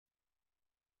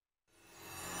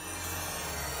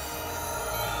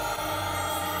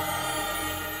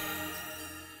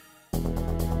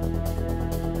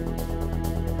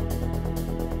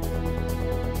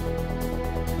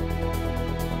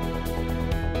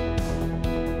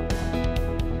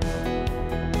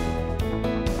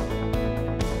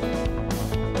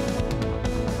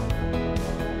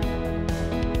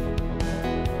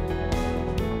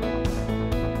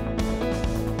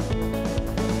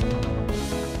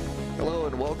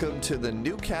welcome to the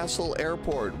Newcastle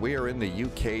Airport. We are in the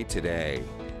UK today.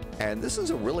 And this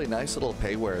is a really nice little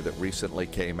payware that recently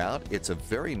came out. It's a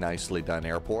very nicely done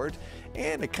airport,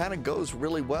 and it kind of goes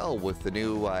really well with the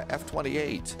new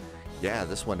F28. Yeah,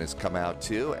 this one has come out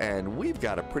too, and we've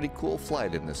got a pretty cool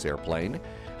flight in this airplane.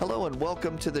 Hello and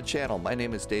welcome to the channel. My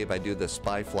name is Dave. I do the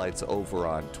spy flights over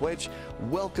on Twitch.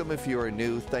 Welcome if you are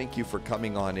new. Thank you for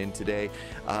coming on in today.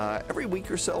 Every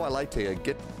week or so, I like to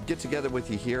get together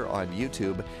with you here on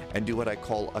YouTube and do what I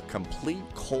call a complete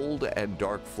cold and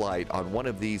dark flight on one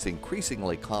of these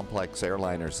increasingly complex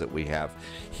airliners that we have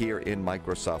here in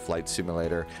Microsoft Flight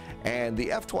Simulator. And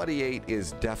the F-28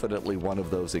 is definitely one of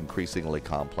those increasingly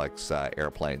complex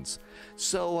airplanes.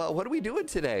 So what are we doing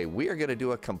today? We are going to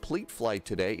do a complete flight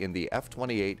today in the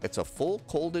F-28. It's a full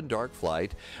cold and dark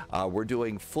flight. We're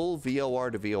doing full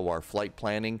VOR to VOR flight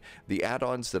planning. The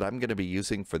add-ons that I'm going to be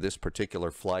using for this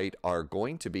particular flight are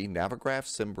going to be Navigraph,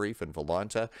 SimBrief, and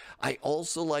Volanta. I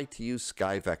also like to use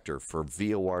SkyVector for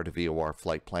VOR to VOR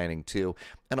flight planning too.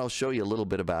 And I'll show you a little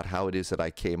bit about how it is that I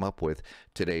came up with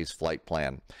today's flight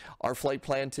plan. Our flight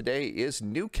plan today is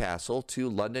Newcastle to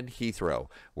London Heathrow.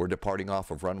 We're departing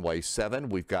off of runway 7.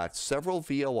 We've got several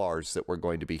VORs that we're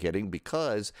going to be hitting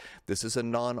because this is a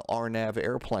non-RNAV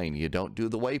airplane. You don't do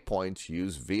the waypoints,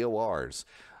 use VORs.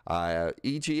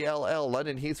 EGLL,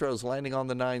 London Heathrow is landing on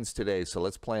the 9s today, so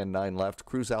let's plan 9 left,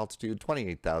 cruise altitude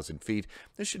 28,000 feet.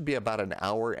 This should be about an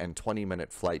hour and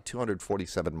 20-minute flight,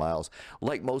 247 miles.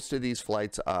 Like most of these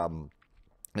flights,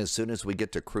 as soon as we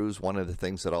get to cruise, one of the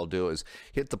things that I'll do is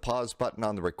hit the pause button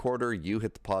on the recorder, you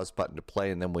hit the pause button to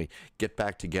play, and then we get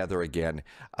back together again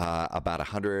about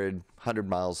 100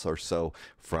 miles or so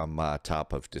from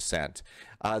top of descent.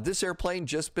 This airplane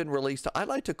just been released. I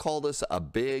like to call this a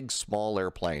big, small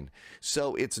airplane.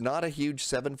 So it's not a huge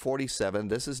 747.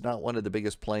 This is not one of the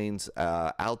biggest planes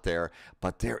out there,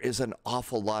 but there is an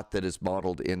awful lot that is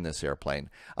modeled in this airplane.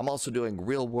 I'm also doing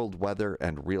real-world weather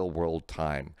and real-world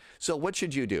time. So what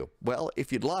should you do? Well,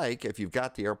 if you'd like, if you've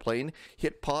got the airplane,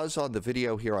 hit pause on the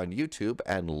video here on YouTube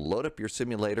and load up your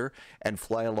simulator and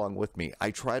fly along with me. I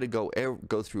try to go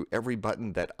through every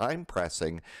button that I'm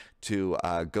pressing to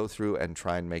go through and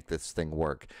try and make this thing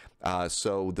work.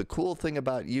 So the cool thing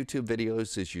about YouTube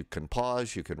videos is you can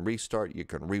pause, you can restart, you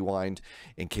can rewind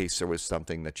in case there was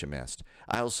something that you missed.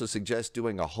 I also suggest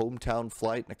doing a hometown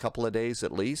flight in a couple of days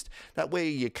at least. That way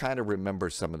you kind of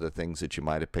remember some of the things that you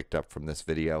might have picked up from this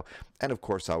video. And of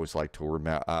course, I always like to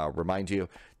remind you,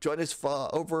 join us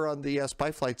over on the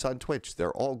Spy Flights on Twitch.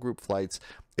 They're all group flights.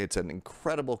 It's an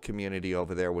incredible community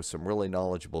over there with some really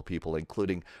knowledgeable people,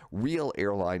 including real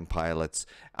airline pilots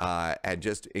and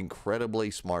just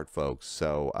incredibly smart folks.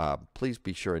 So please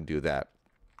be sure and do that.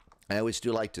 I always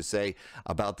do like to say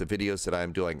about the videos that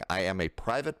I'm doing, I am a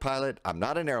private pilot. I'm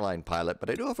not an airline pilot, but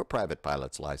I do have a private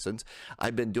pilot's license.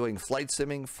 I've been doing flight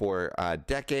simming for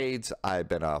decades. I've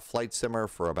been a flight simmer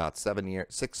for about 7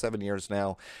 years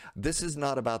now. This is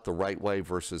not about the right way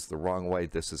versus the wrong way.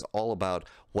 This is all about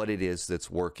what it is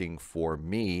that's working for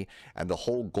me. And the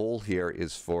whole goal here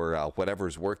is for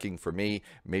whatever's working for me.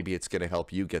 Maybe it's going to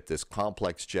help you get this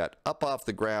complex jet up off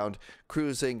the ground,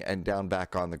 cruising and down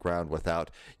back on the ground without,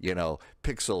 you know,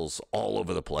 pixels all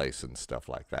over the place and stuff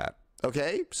like that.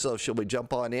 Okay, so shall we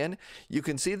jump on in? You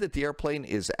can see that the airplane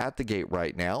is at the gate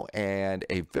right now, and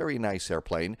a very nice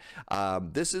airplane.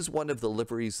 This is one of the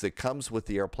liveries that comes with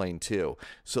the airplane too.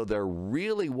 So there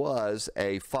really was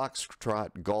a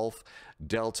Foxtrot Golf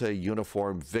Delta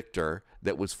Uniform Victor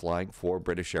that was flying for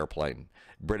British Airways.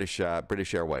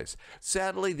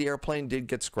 Sadly, the airplane did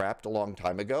get scrapped a long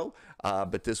time ago,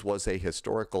 but this was a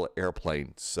historical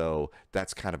airplane, so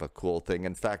that's kind of a cool thing.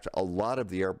 In fact, a lot of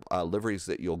the liveries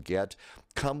that you'll get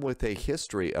come with a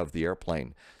history of the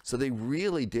airplane, so they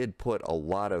really did put a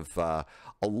lot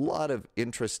of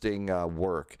interesting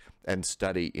work and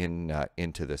study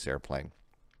into this airplane.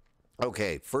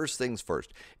 Okay, first things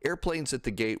first. Airplanes at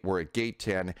the gate. We're at gate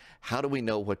 10. How do we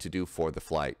know what to do for the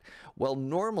flight? Well,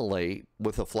 normally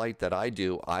with a flight that I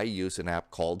do, I use an app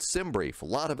called SimBrief. A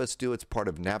lot of us do. It's part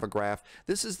of Navigraph.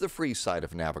 This is the free side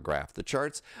of Navigraph. The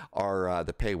charts are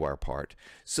the payware part.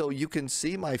 So you can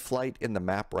see my flight in the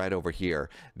map right over here.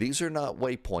 These are not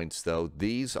waypoints though.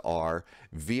 These are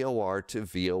VOR to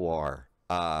VOR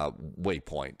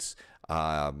waypoints.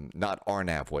 Not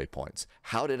RNAV waypoints.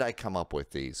 How did I come up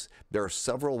with these? There are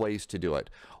several ways to do it.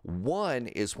 One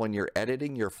is when you're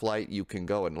editing your flight, you can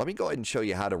go and let me go ahead and show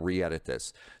you how to re-edit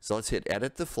this. So let's hit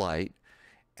edit the flight,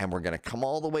 and we're going to come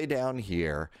all the way down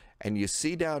here, and you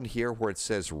see down here where it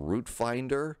says route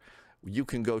finder, you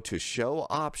can go to show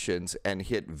options and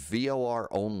hit VOR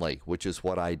only, which is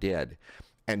what I did.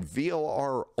 And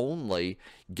VOR only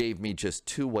gave me just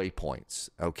 2 waypoints.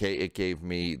 Okay, it gave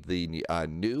me the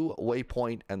new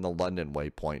waypoint and the London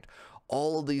waypoint.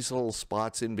 All of these little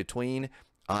spots in between,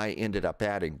 I ended up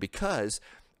adding because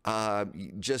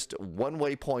just one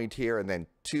waypoint here and then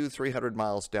 300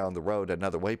 miles down the road,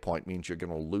 another waypoint means you're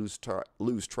going to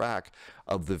lose track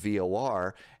of the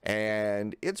VOR,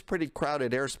 and it's pretty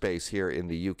crowded airspace here in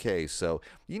the UK, so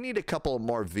you need a couple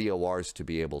more VORs to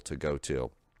be able to go to.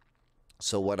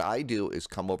 So what I do is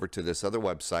come over to this other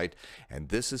website, and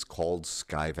this is called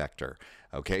SkyVector.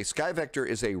 Okay, SkyVector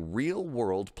is a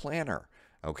real-world planner.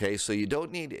 Okay, so you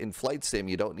don't need, in Flight Sim,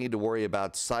 you don't need to worry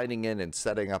about signing in and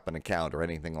setting up an account or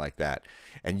anything like that.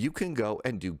 And you can go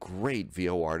and do great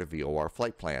VOR to VOR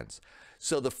flight plans.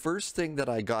 So the first thing that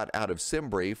I got out of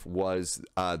SimBrief was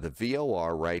the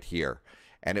VOR right here,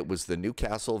 and it was the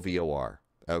Newcastle VOR.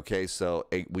 Okay, so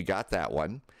we got that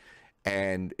one.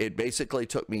 And it basically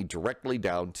took me directly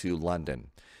down to London.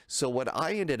 So what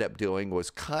I ended up doing was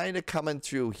kind of coming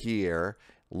through here,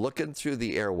 looking through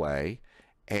the airway,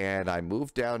 and I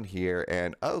moved down here,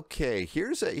 and okay,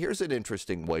 here's an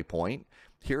interesting waypoint.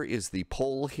 Here is the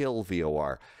Pole Hill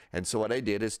VOR. And so what I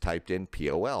did is typed in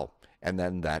POL, and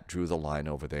then that drew the line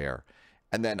over there.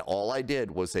 And then all I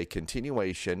did was a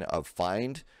continuation of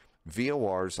find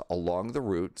VORs along the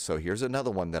route. So here's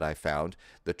another one that I found,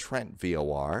 the Trent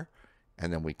VOR.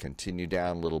 And then we continue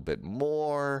down a little bit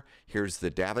more. Here's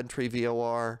the Daventry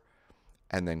VOR.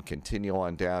 And then continue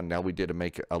on down. Now we did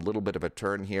make a little bit of a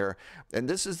turn here. And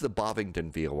this is the Bovingdon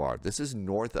VOR. This is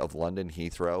north of London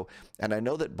Heathrow. And I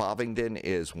know that Bovingdon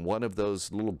is one of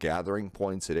those little gathering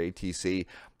points that ATC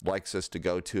likes us to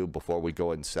go to before we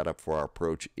go and set up for our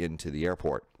approach into the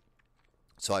airport.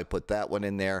 So I put that one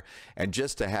in there. And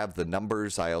just to have the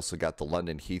numbers, I also got the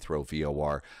London Heathrow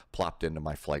VOR plopped into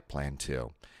my flight plan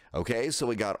too. Okay, so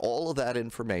we got all of that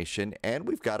information, and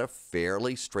we've got a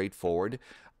fairly straightforward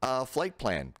flight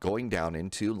plan going down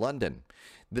into London.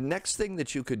 The next thing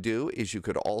that you could do is you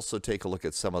could also take a look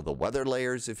at some of the weather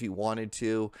layers if you wanted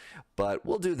to, but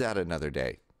we'll do that another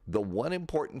day. The one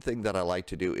important thing that I like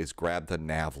to do is grab the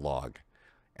nav log.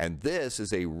 And this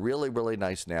is a really, really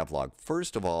nice nav log.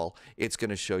 First of all, it's going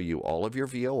to show you all of your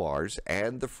VORs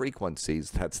and the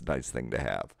frequencies. That's a nice thing to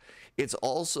have. It's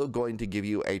also going to give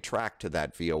you a track to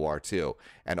that VOR too,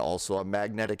 and also a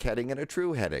magnetic heading and a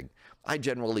true heading. I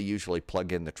usually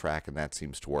plug in the track, and that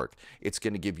seems to work. It's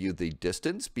going to give you the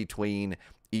distance between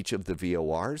each of the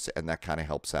VORs, and that kind of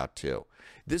helps out too.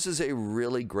 This is a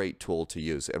really great tool to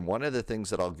use, and one of the things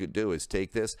that I'll do is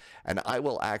take this, and I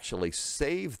will actually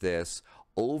save this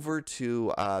over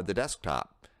to the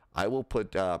desktop. I will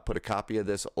put a copy of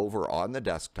this over on the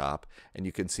desktop, and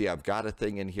you can see I've got a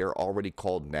thing in here already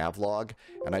called Navlog,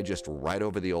 and I just write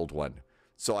over the old one.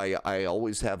 So I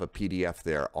always have a PDF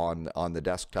there on the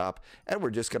desktop, and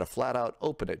we're just going to flat out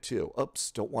open it too.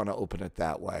 Oops, don't want to open it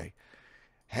that way.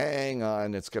 Hang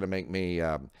on, it's going to make me,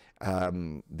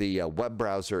 the web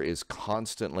browser is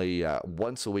constantly,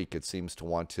 once a week it seems to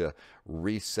want to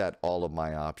reset all of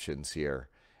my options here.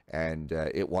 And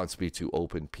it wants me to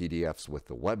open PDFs with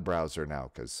the web browser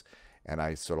now, and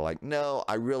I sort of like, no,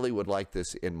 I really would like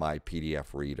this in my PDF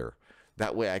reader.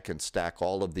 That way I can stack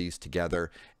all of these together,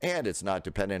 and it's not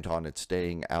dependent on it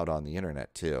staying out on the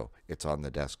internet too. It's on the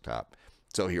desktop.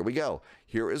 So here we go.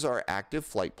 Here is our active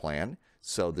flight plan.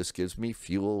 So this gives me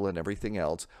fuel and everything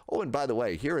else. Oh, and by the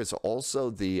way, here is also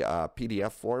the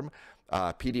PDF form,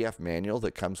 PDF manual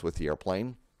that comes with the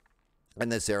airplane. And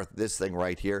this thing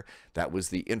right here, that was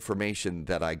the information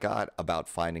that I got about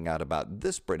finding out about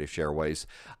this British Airways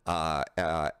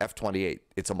F28.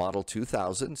 It's a Model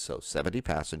 2000, so 70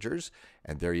 passengers,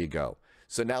 and there you go.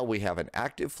 So now we have an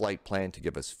active flight plan to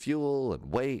give us fuel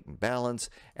and weight and balance,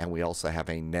 and we also have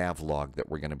a nav log that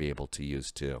we're going to be able to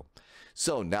use too.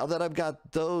 So now that I've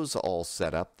got those all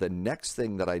set up, the next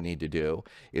thing that I need to do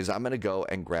is I'm going to go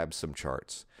and grab some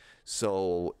charts.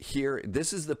 So here,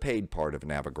 this is the paid part of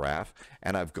Navigraph,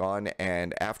 and I've gone,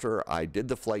 and after I did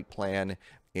the flight plan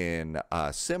in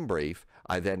SimBrief,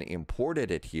 I then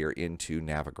imported it here into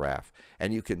Navigraph.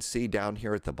 And you can see down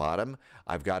here at the bottom,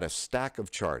 I've got a stack of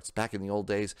charts. Back in the old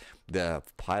days, the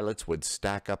pilots would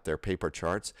stack up their paper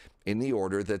charts in the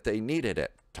order that they needed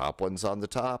it. Top one's on the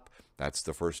top, that's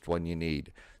the first one you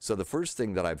need. So the first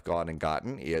thing that I've gone and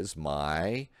gotten is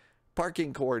my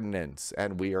parking coordinates,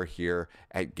 and we are here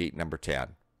at gate number 10.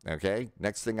 Okay,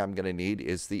 next thing I'm going to need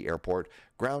is the airport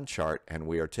ground chart, and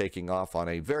we are taking off on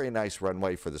a very nice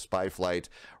runway for the spy flight,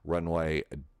 runway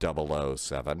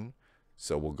 007.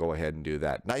 So we'll go ahead and do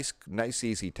that. Nice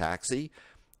easy taxi.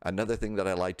 Another thing that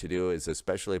I like to do is,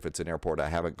 especially if it's an airport I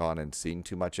haven't gone and seen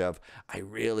too much of, I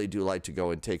really do like to go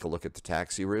and take a look at the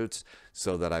taxi routes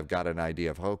so that I've got an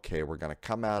idea of, okay, we're going to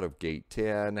come out of gate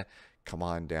 10, come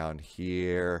on down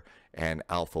here, and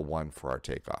Alpha 1 for our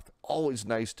takeoff. Always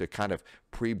nice to kind of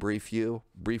pre-brief you,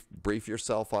 brief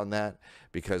yourself on that,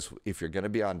 because if you're going to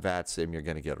be on VATSIM, you're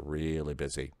going to get really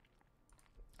busy.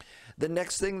 The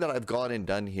next thing that I've gone and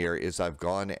done here is I've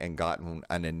gone and gotten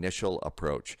an initial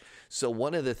approach. So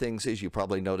one of the things is, you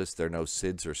probably noticed there are no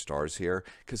SIDS or stars here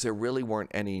because there really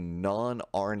weren't any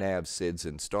non-RNAV SIDS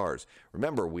and stars.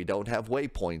 Remember, we don't have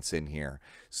waypoints in here.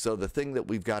 So the thing that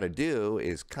we've got to do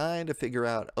is kind of figure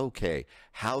out, okay,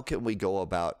 how can we go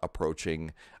about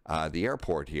approaching the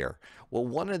airport here? Well,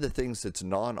 one of the things that's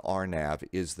non-RNAV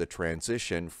is the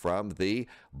transition from the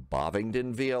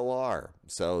Bovingdon VOR.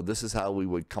 So this is how we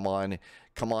would come on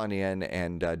in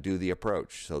and do the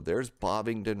approach. So there's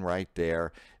Bovingdon right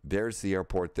there. There's the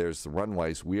airport. There's the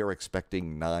runways. We are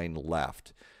expecting 9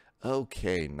 left.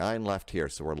 Okay, 9 left here.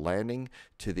 So we're landing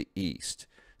to the east.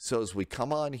 So as we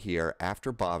come on here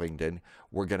after Bovingdon,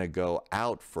 we're going to go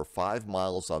out for 5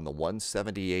 miles on the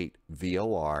 178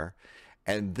 VOR.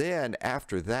 And then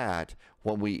after that,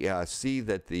 when we see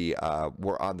that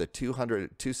we're on the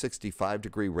 265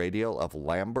 degree radial of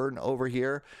Lamburn over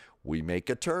here, we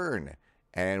make a turn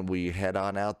and we head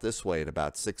on out this way at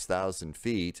about 6,000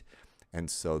 feet. And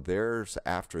so there's,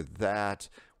 after that,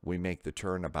 we make the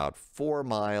turn about 4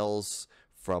 miles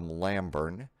from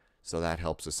Lamburn. So that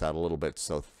helps us out a little bit.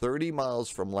 So 30 miles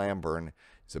from Lamburn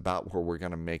is about where we're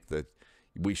going to make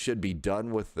we should be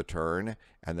done with the turn,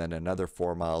 and then another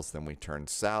 4 miles, then we turn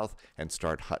south and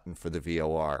start hunting for the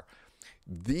VOR.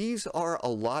 These are a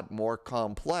lot more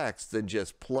complex than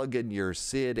just plugging your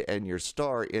SID and your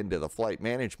star into the flight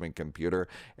management computer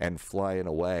and flying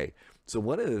away. So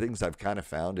one of the things I've kind of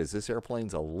found is this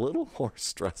airplane's a little more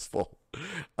stressful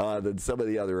than some of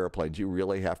the other airplanes. You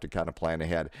really have to kind of plan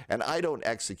ahead. And I don't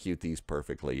execute these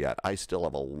perfectly yet. I still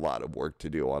have a lot of work to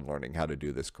do on learning how to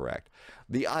do this correct.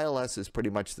 The ILS is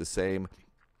pretty much the same.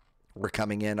 We're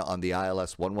coming in on the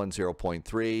ILS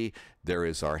 110.3. There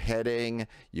is our heading.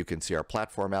 You can see our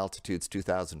platform altitude's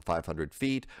 2,500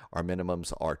 feet. Our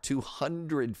minimums are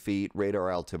 200 feet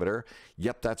radar altimeter.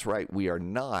 Yep, that's right. We are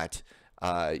not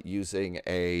using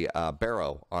a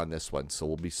baro on this one. So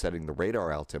we'll be setting the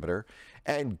radar altimeter.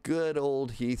 And good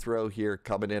old Heathrow here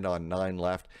coming in on 9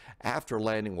 left. After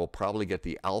landing, we'll probably get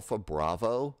the Alpha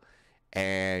Bravo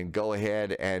and go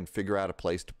ahead and figure out a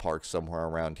place to park somewhere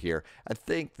around here. I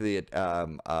think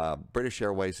that British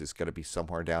Airways is going to be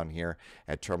somewhere down here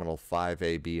at Terminal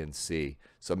 5A, B, and C.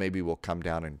 So maybe we'll come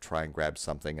down and try and grab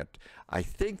something. I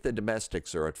think the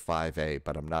domestics are at 5A,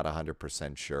 but I'm not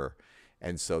 100% sure.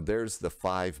 And so there's the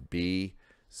 5B.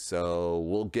 So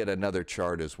we'll get another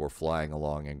chart as we're flying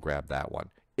along and grab that one.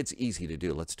 It's easy to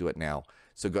do. Let's do it now.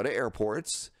 So go to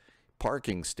airports.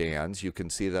 Parking stands. You can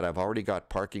see that I've already got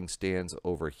parking stands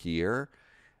over here.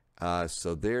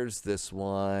 So there's this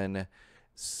one.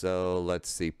 So let's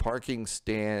see. Parking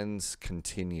stands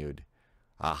continued.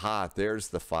 Aha, there's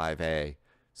the 5A.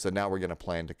 So now we're going to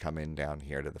plan to come in down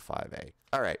here to the 5A.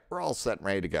 All right, we're all set and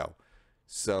ready to go.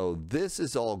 So this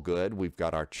is all good. We've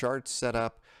got our charts set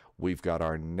up. We've got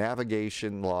our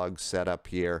navigation log set up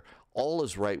here. All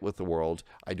is right with the world.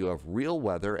 I do have real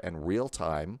weather and real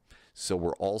time. So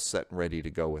we're all set and ready to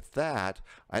go with that.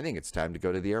 I think it's time to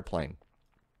go to the airplane.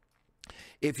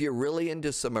 If you're really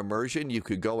into some immersion, you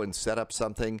could go and set up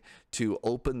something to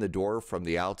open the door from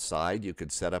the outside. You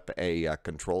could set up a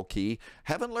control key.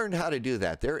 Haven't learned how to do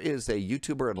that. There is a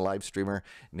YouTuber and live streamer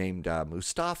named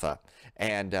Mustafa,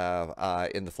 and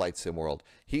in the flight sim world,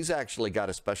 he's actually got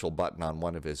a special button on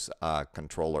one of his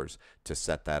controllers to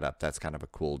set that up. That's kind of a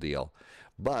cool deal.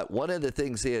 But one of the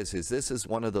things is this is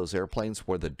one of those airplanes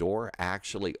where the door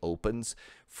actually opens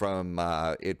from,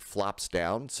 it flops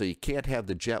down, so you can't have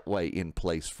the jetway in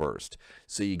place first.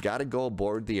 So you got to go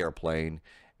aboard the airplane,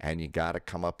 and you got to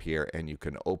come up here, and you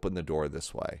can open the door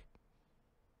this way.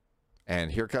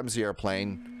 And here comes the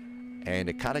airplane, and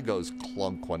it kind of goes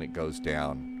clunk when it goes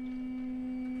down.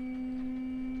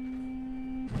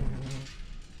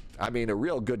 I mean, a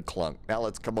real good clunk. Now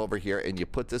let's come over here, and you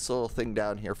put this little thing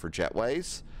down here for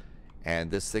jetways,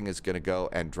 and this thing is going to go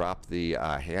and drop the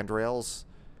handrails.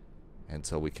 And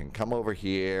so we can come over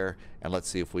here, and let's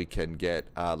see if we can get,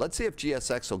 let's see if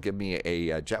GSX will give me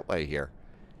a jetway here.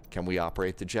 Can we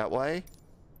operate the jetway?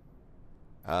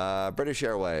 British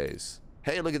Airways.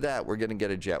 Hey, look at that. We're going to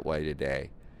get a jetway today.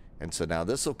 And so now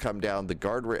this will come down.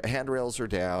 The handrails are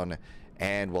down,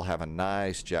 and we'll have a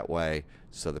nice jetway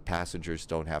so the passengers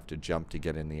don't have to jump to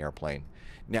get in the airplane.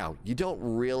 Now, you don't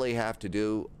really have to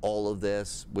do all of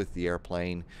this with the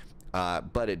airplane,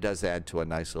 but it does add to a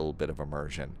nice little bit of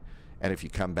immersion. And if you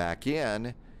come back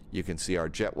in, you can see our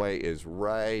jetway is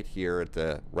right here at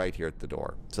the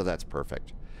door. So that's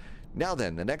perfect. Now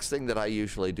then, the next thing that I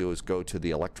usually do is go to the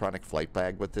electronic flight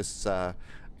bag with this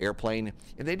airplane.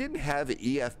 And they didn't have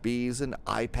EFBs and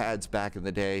iPads back in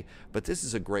the day, but this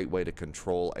is a great way to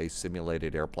control a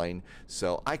simulated airplane.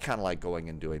 So I kind of like going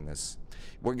and doing this.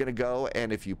 We're going to go,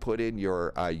 and if you put in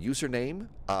your username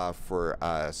for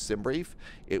SimBrief,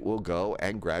 it will go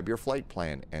and grab your flight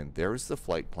plan. And there's the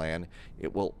flight plan.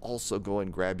 It will also go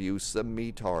and grab you some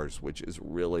METARs, which is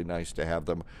really nice to have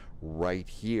them right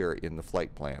here in the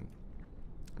flight plan.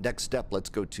 Next step, let's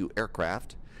go to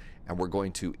aircraft, and we're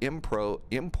going to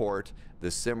import the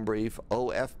SimBrief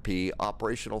OFP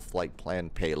Operational Flight Plan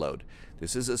payload.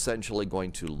 This is essentially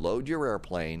going to load your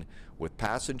airplane with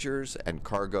passengers and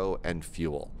cargo and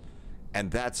fuel.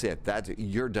 And that's it.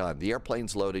 You're done. The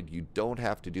airplane's loaded. You don't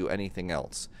have to do anything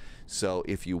else. So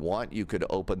if you want, you could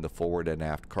open the forward and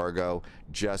aft cargo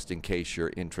just in case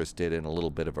you're interested in a little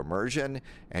bit of immersion.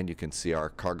 And you can see our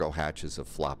cargo hatches have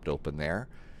flopped open there.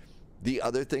 The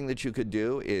other thing that you could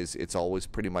do is, it's always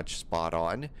pretty much spot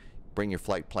on. Bring your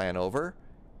flight plan over.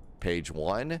 Page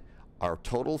 1. Our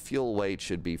total fuel weight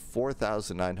should be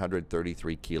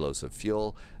 4,933 kilos of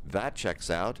fuel. That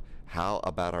checks out. How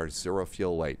about our zero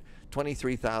fuel weight?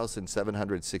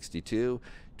 23,762,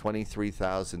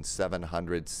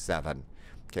 23,707.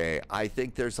 Okay, I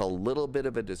think there's a little bit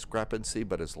of a discrepancy,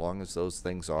 but as long as those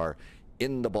things are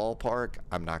in the ballpark,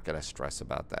 I'm not going to stress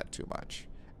about that too much.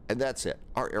 And that's it.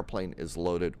 Our airplane is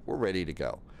loaded. We're ready to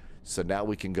go. So now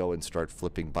we can go and start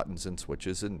flipping buttons and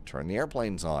switches and turn the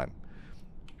airplanes on.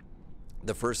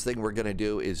 The first thing we're going to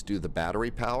do is do the battery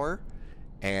power.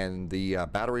 And the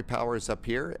battery power is up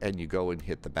here. And you go and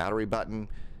hit the battery button.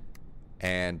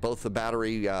 And both the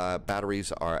batteries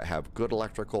have good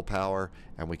electrical power.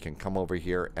 And we can come over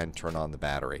here and turn on the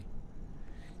battery.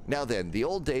 Now then, the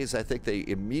old days, I think they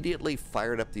immediately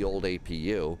fired up the old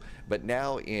APU, but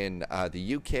now in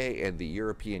the UK and the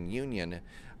European Union,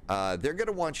 they're going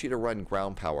to want you to run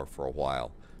ground power for a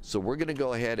while. So we're going to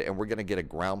go ahead and we're going to get a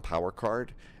ground power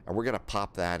card, and we're going to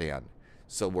pop that in.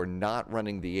 So we're not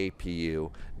running the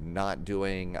APU, not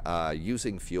doing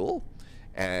using fuel,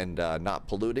 and not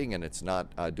polluting, and it's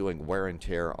not doing wear and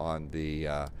tear on the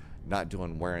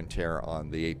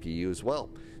APU as well.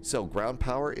 So ground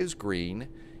power is green.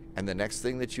 And the next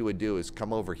thing that you would do is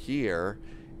come over here,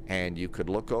 and you could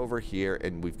look over here,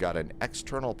 and we've got an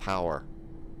external power.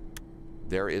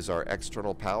 There is our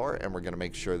external power, and we're going to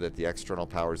make sure that the external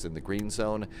power is in the green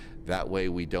zone. That way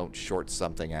we don't short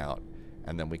something out.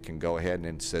 And then we can go ahead,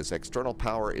 and it says external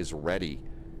power is ready.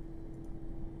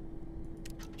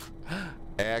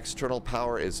 External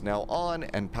power is now on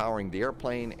and powering the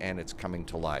airplane, and it's coming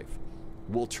to life.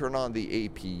 We'll turn on the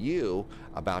APU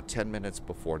about 10 minutes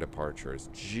before departure. Is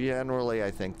generally,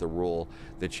 I think, the rule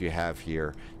that you have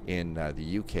here in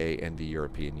the UK and the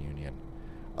European Union.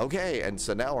 Okay, and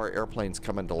so now our airplane's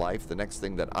coming to life. The next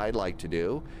thing that I'd like to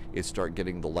do is start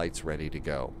getting the lights ready to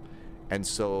go. And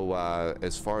so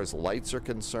as far as lights are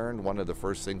concerned, one of the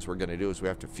first things we're going to do is we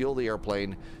have to fuel the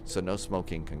airplane so no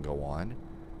smoking can go on.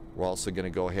 We're also going to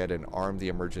go ahead and arm the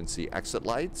emergency exit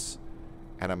lights.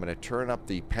 And I'm going to turn up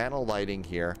the panel lighting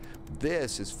here.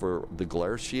 This is for the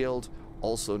glare shield,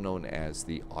 also known as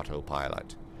the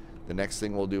autopilot. The next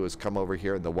thing we'll do is come over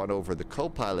here, and the one over the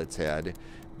co-pilot's head,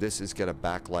 this is going to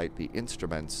backlight the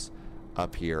instruments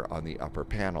up here on the upper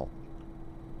panel.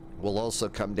 We'll also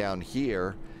come down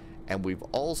here, and we've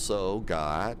also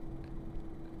got,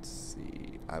 let's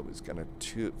see, I was going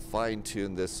to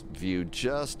fine-tune this view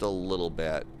just a little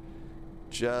bit,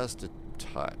 just a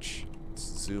touch.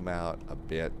 Zoom out a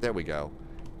bit. There we go.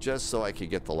 Just so I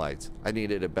could get the lights. I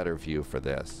needed a better view for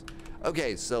this.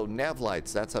 Okay, so nav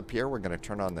lights, that's up here. We're going to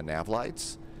turn on the nav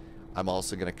lights. I'm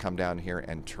also going to come down here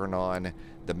and turn on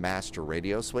the master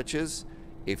radio switches.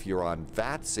 If you're on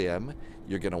VATSIM,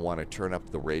 you're going to want to turn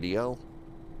up the radio.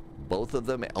 Both of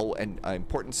them. Oh, and an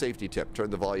important safety tip, turn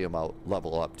the volume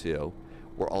level up too.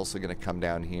 We're also going to come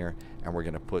down here, and we're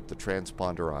going to put the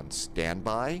transponder on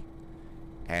standby.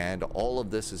 And all of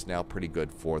this is now pretty good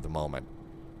for the moment.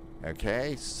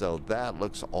 Okay, so that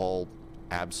looks all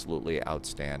absolutely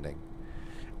outstanding.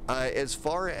 As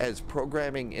far as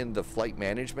programming in the flight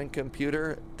management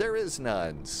computer, there is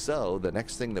none. So the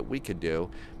next thing that we could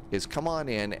do is come on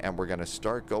in, and we're going to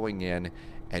start going in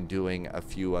and doing a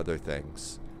few other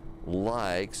things,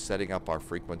 like setting up our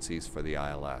frequencies for the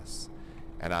ILS.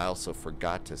 And I also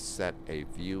forgot to set a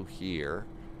view here.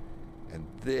 And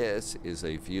this is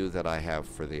a view that I have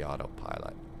for the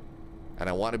autopilot. And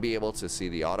I want to be able to see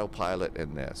the autopilot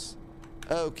in this.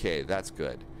 Okay, that's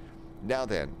good. Now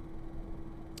then,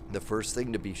 the first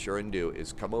thing to be sure and do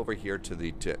is come over here to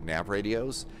the nav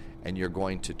radios, and you're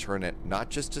going to turn it not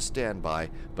just to standby,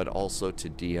 but also to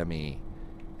DME.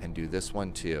 And do this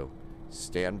one too.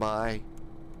 Standby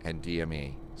and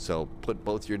DME. So put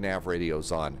both your nav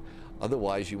radios on.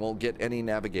 Otherwise, you won't get any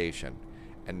navigation.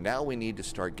 And now we need to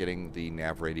start getting the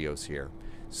nav radios here.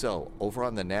 So over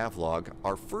on the nav log,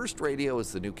 our first radio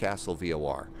is the Newcastle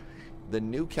VOR. The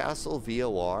Newcastle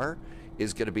VOR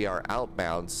is going to be our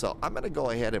outbound. So I'm going to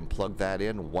go ahead and plug that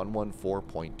in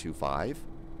 114.25.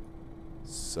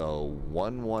 So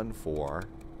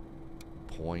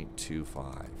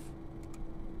 114.25.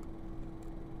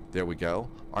 There we go.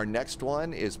 Our next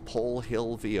one is Pole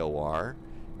Hill VOR,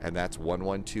 and that's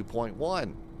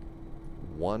 112.1.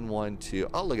 112.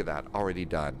 Oh, look at that. Already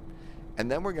done.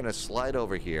 And then we're going to slide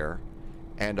over here,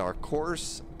 and our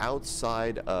course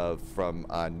outside of from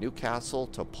Newcastle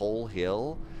to Pole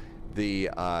Hill, the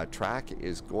track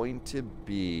is going to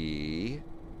be,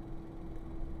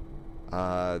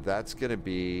 that's going to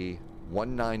be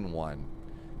 191.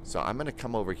 So I'm going to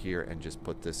come over here and just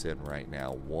put this in right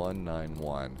now,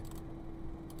 191.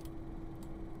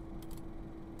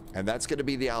 And that's going to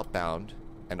be the outbound.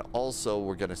 And also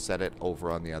we're going to set it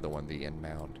over on the other one, the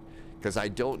inbound. Because I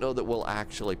don't know that we'll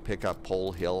actually pick up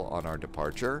Pole Hill on our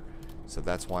departure. So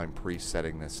that's why I'm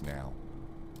presetting this now.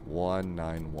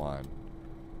 191.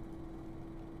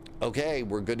 Okay,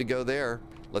 we're good to go there.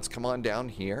 Let's come on down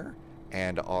here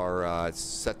and our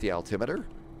set the altimeter.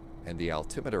 And the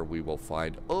altimeter we will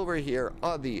find over here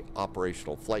on the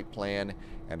operational flight plan.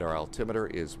 And our altimeter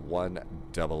is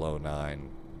 1009.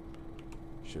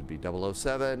 Should be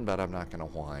 007, but I'm not going to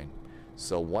whine.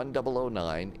 So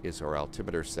 1009 is our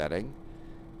altimeter setting.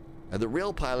 And the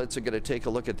real pilots are going to take a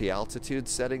look at the altitude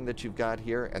setting that you've got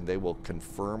here, and they will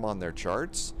confirm on their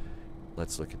charts.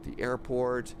 Let's look at the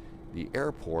airport. The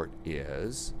airport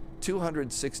is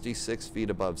 266 feet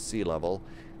above sea level.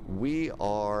 We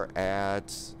are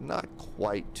at not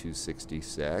quite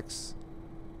 266.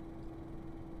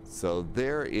 So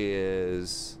there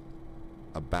is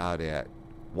about it.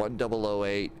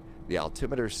 1008. The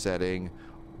altimeter setting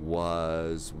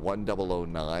was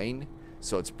 1009.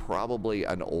 So it's probably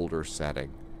an older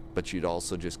setting. But you'd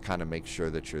also just kind of make sure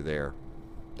that you're there.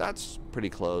 That's pretty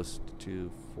close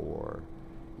to 4.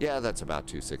 Yeah, that's about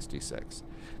 266.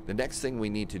 The next thing we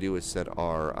need to do is set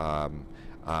our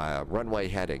runway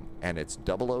heading, and it's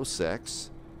 006,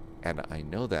 and I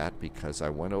know that because I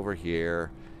went over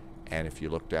here, and if you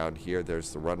look down here,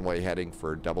 there's the runway heading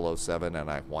for 007,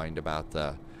 and I whined about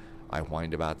the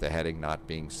heading not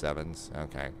being 7s.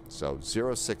 Okay, so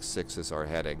 066 is our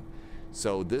heading.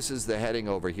 So this is the heading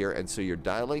over here, and so you're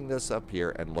dialing this up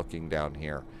here and looking down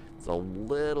here. It's a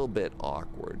little bit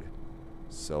awkward.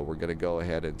 So we're going to go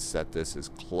ahead and set this as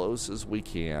close as we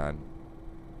can.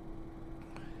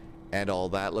 And all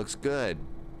that looks good.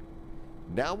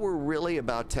 Now we're really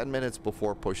about 10 minutes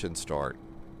before push and start.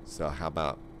 So how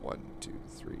about 1, 2,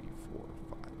 3, 4,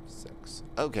 5, 6.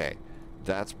 Okay,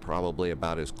 that's probably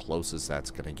about as close as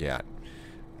that's going to get.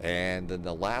 And then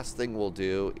the last thing we'll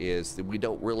do is that we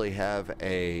don't really have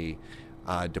a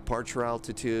departure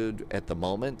altitude at the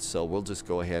moment, so we'll just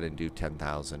go ahead and do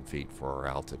 10,000 feet for our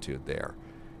altitude there.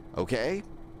 Okay,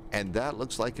 and that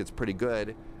looks like it's pretty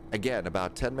good. Again,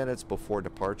 about 10 minutes before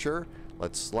departure,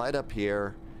 let's slide up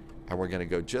here, and we're going to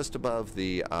go just above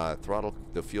the throttle,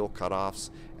 the fuel cutoffs,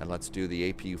 and let's do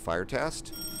the APU fire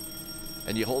test.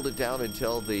 And you hold it down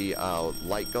until the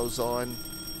light goes on,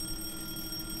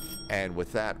 and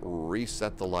with that,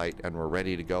 reset the light, and we're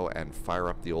ready to go and fire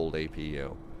up the old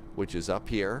APU, which is up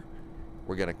here.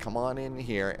 We're going to come on in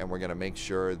here, and we're going to make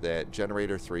sure that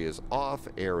generator 3 is off,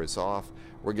 air is off.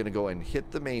 We're going to go and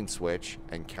hit the main switch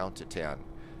and count to 10.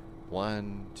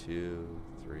 1, 2,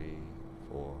 3,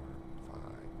 4, 5,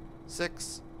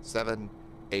 6, 7,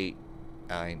 8,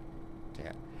 9,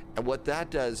 10. And what that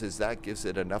does is that gives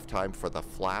it enough time for the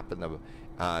flap and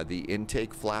the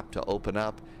intake flap to open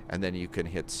up, and then you can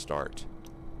hit start.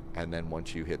 And then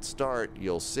once you hit start,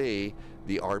 you'll see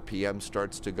the RPM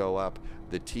starts to go up.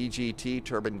 The TGT,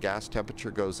 turbine gas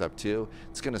temperature, goes up too.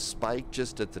 It's going to spike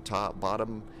just at the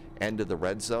bottom end of the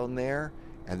red zone there,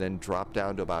 and then drop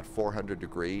down to about 400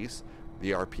 degrees.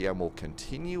 The RPM will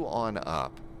continue on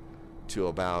up to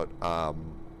about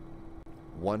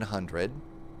 100.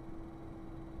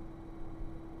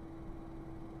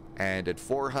 And at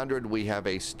 400, we have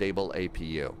a stable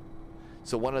APU.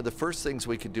 So one of the first things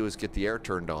we could do is get the air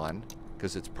turned on,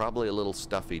 because it's probably a little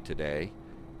stuffy today.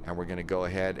 And we're going to go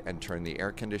ahead and turn the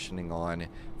air conditioning on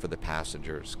for the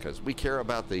passengers, because we care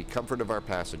about the comfort of our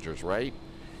passengers, right?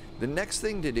 The next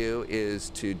thing to do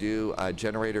is to do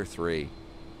generator 3.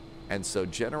 And so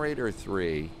generator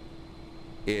 3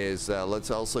 is,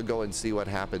 let's also go and see what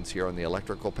happens here on the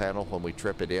electrical panel when we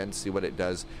trip it in, see what it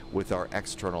does with our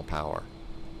external power.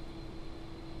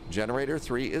 Generator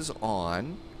 3 is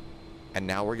on, and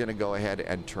now we're going to go ahead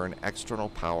and turn external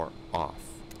power off.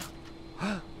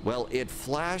 Well, it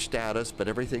flashed at us, but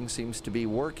everything seems to be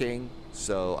working,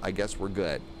 so I guess we're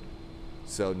good.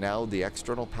 So now the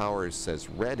external power says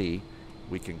ready.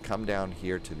 We can come down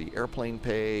here to the airplane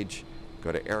page,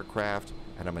 go to aircraft,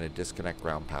 and I'm going to disconnect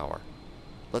ground power.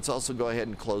 Let's also go ahead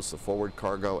and close the forward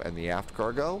cargo and the aft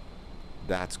cargo.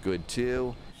 That's good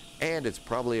too. And it's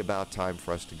probably about time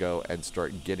for us to go and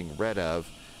start getting rid of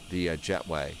the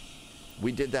jetway.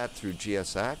 We did that through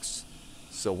GSX.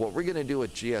 So what we're going to do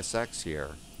with GSX here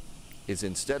is,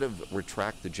 instead of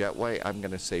retract the jetway, I'm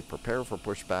going to say prepare for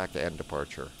pushback and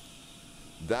departure.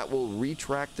 That will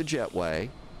retract the jetway.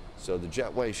 So the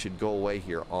jetway should go away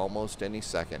here almost any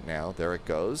second now. There it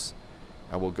goes.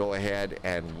 And we'll go ahead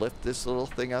and lift this little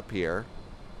thing up here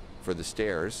for the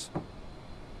stairs.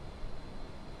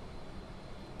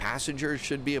 Passengers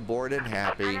should be aboard and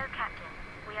happy. Hello, Captain.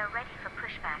 We are ready for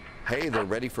pushback. Hey, they're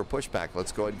ready for pushback.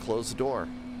 Let's go ahead and close the door.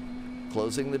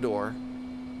 Closing the door.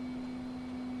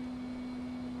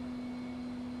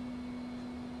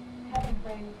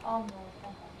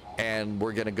 And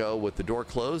we're going to go with the door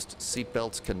closed.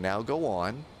 Seatbelts can now go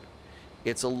on.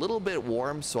 It's a little bit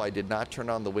warm, so I did not turn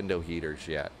on the window heaters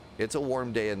yet. It's a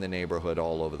warm day in the neighborhood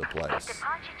all over the place.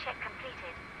 Departure check completed.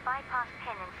 Bypass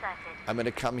pin inserted. I'm going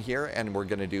to come here and we're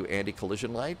going to do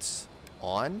anti-collision lights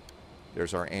on.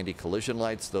 There's our anti-collision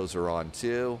lights. Those are on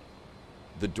too.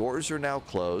 The doors are now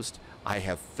closed. I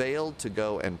have failed to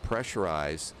go and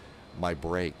pressurize my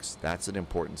brakes. That's an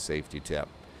important safety tip.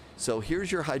 So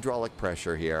here's your hydraulic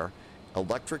pressure here.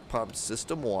 Electric pump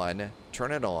system 1,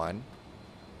 turn it on.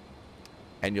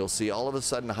 And you'll see all of a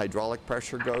sudden hydraulic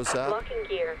pressure goes up. Locking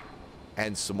gear.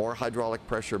 And some more hydraulic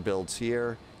pressure builds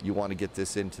here. You want to get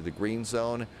this into the green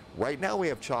zone. Right now we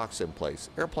have chocks in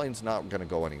place. Airplane's not going to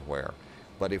go anywhere.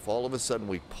 But if all of a sudden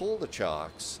we pull the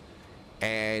chocks,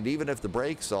 and even if the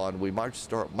brake's on, we might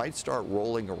start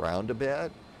rolling around a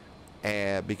bit,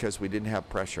 because we didn't have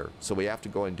pressure. So we have to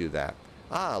go and do that.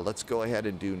 Let's go ahead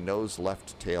and do nose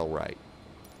left, tail right.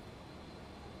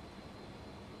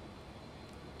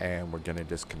 And we're going to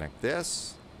disconnect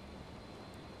this.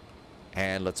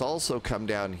 And let's also come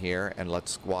down here and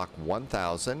let's squawk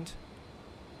 1000.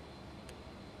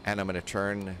 And I'm going to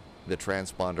turn the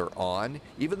transponder on.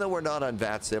 Even though we're not on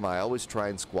VATSIM, I always try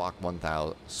and squawk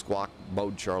 1000, squawk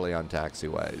mode Charlie on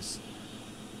taxiways.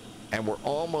 And we're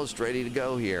almost ready to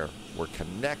go here. We're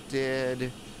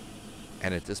connected.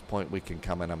 And at this point we can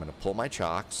come in. I'm going to pull my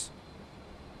chocks.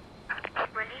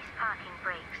 Release parking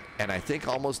brakes. And I think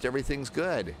almost everything's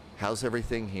good. How's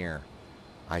everything here?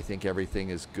 I think everything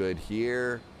is good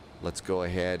here. Let's go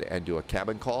ahead and do a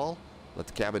cabin call. Let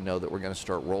the cabin know that we're going to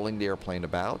start rolling the airplane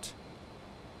about.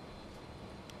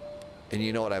 And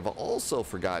you know what I've also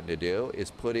forgotten to do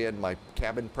is put in my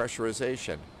cabin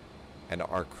pressurization. And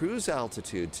our cruise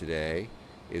altitude today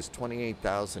is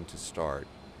 28,000 to start.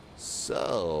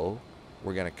 So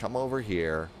we're going to come over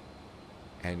here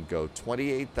and go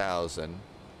 28,000.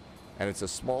 And it's a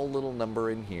small little number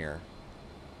in here.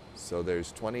 So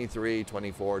there's 23,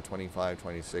 24, 25,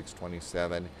 26,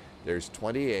 27. There's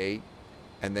 28.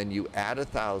 And then you add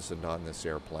 1,000 on this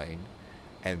airplane.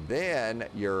 And then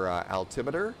your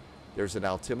altimeter. There's an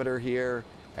altimeter here.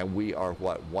 And we are,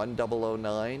 what,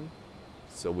 1009?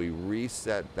 So we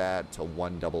reset that to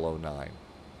 1009.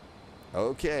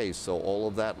 Okay, so all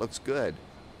of that looks good.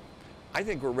 I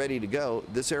think we're ready to go.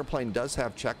 This airplane does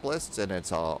have checklists, and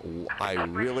it's I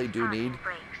really do need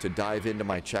to dive into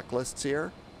my checklists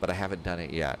here, but I haven't done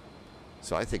it yet.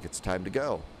 So I think it's time to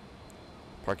go.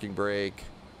 Parking brake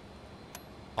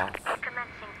off.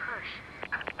 Commencing push.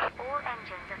 All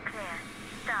engines are clear.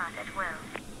 Start at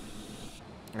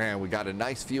will. And we got a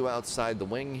nice view outside the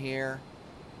wing here.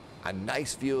 A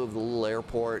nice view of the little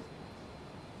airport.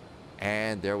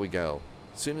 And there we go.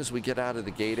 As soon as we get out of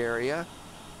the gate area,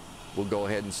 we'll go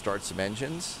ahead and start some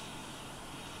engines.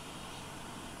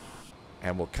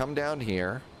 And we'll come down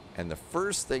here. And the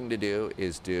first thing to do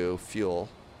is do fuel.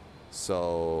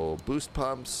 So boost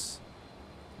pumps.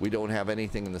 We don't have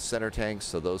anything in the center tanks,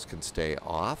 so those can stay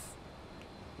off.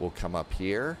 We'll come up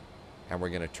here. And we're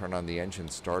going to turn on the engine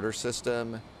starter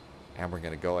system. And we're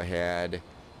going to go ahead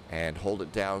and hold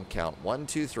it down. Count 1,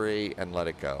 2, 3, and let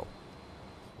it go.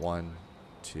 1,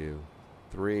 2,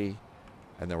 3,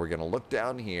 and then we're going to look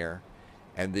down here.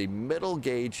 And the middle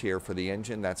gauge here for the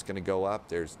engine, that's going to go up.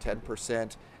 There's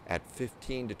 10%. At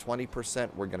 15 to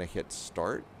 20%, we're going to hit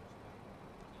start.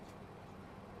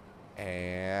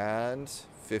 And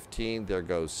 15, there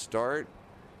goes start.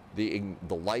 The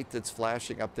light that's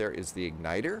flashing up there is the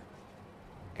igniter.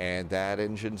 And that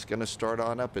engine's going to start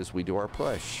on up as we do our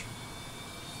push.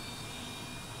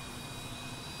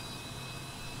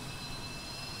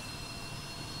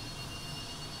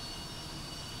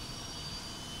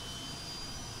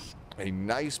 A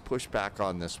nice pushback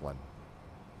on this one.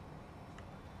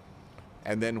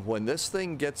 And then when this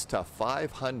thing gets to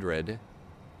 500,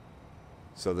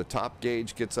 so the top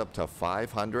gauge gets up to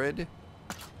 500,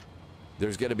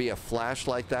 there's going to be a flash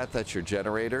like that. That's your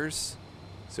generators.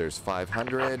 So there's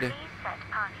 500.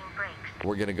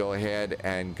 We're going to go ahead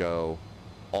and go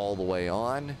all the way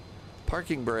on.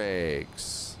 Parking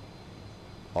brakes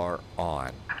are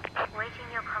on. Waiting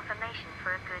your confirmation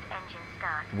for a good engine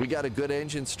start. We got a good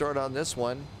engine start on this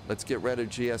one. Let's get rid of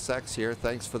GSX here.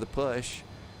 Thanks for the push.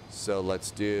 So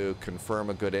let's do confirm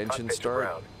a good engine start.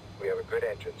 Ground. We have a good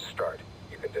engine start.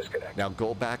 You can disconnect. Now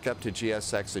go back up to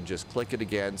GSX and just click it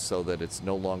again so that it's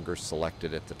no longer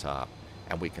selected at the top.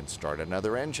 And we can start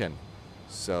another engine.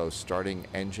 So starting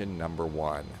engine number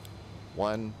 1.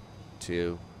 1,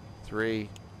 2, 3.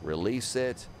 Release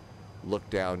it. Look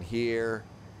down here.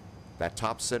 That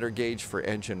top center gauge for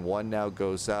engine 1 now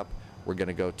goes up. We're going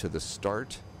to go to the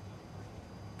start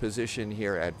position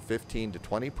here at 15 to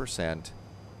 20%.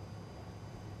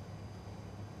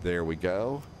 There we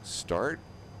go. Start.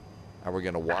 And we're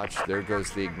going to watch. There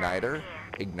goes the igniter.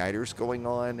 Igniter's going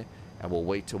on. And we'll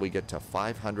wait till we get to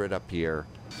 500 up here.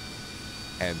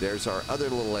 And there's our other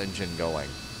little engine going.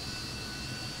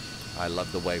 I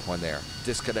love the way when they're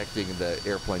disconnecting, the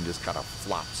airplane just kind of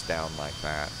flops down like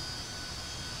that.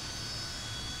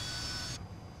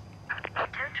 Tow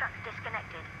truck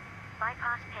disconnected.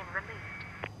 Bypass pin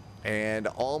removed. And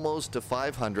almost to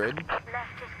 500. Left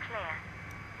is clear.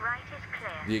 Right is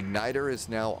clear. The igniter is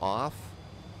now off.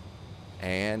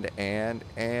 And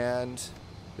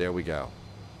there we go.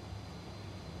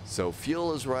 So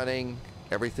fuel is running.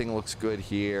 Everything looks good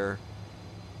here.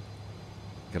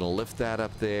 Gonna lift that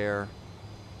up there.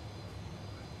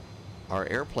 Our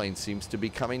airplane seems to be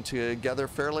coming together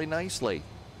fairly nicely.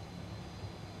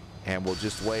 And we'll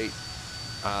just wait.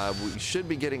 We should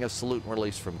be getting a salute and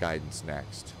release from guidance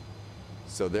next.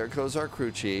 So there goes our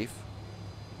crew chief.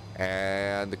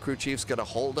 And the crew chief's gonna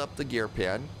hold up the gear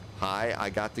pin. Hi, I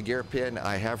got the gear pin.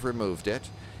 I have removed it.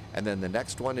 And then the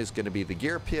next one is gonna be the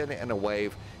gear pin and a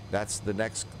wave. That's the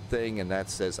next thing, and that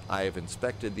says, I have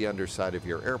inspected the underside of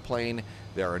your airplane.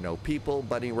 There are no people,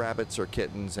 bunny rabbits, or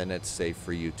kittens, and it's safe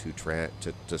for you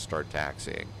to start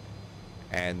taxiing.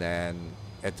 And then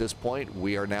at this point,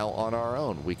 we are now on our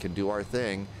own. We can do our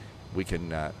thing. We can,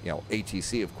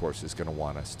 ATC, of course, is going to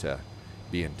want us to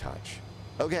be in touch.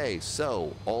 Okay,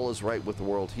 so all is right with the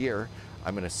world here.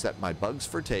 I'm going to set my bugs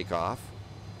for takeoff.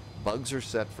 Bugs are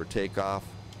set for takeoff.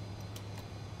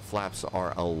 Flaps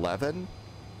are 11.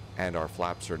 And our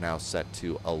flaps are now set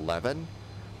to 11.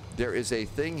 There is a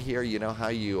thing here, you know how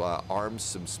you arm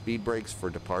some speed brakes for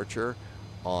departure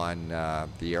on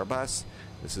the Airbus?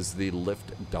 This is the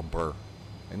lift dumper.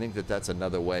 I think that that's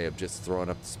another way of just throwing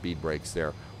up the speed brakes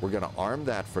there. We're going to arm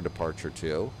that for departure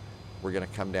too. We're going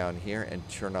to come down here and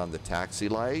turn on the taxi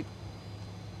light.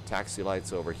 Taxi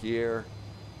light's over here.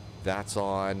 That's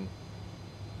on.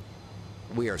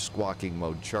 We are squawking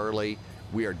mode Charlie.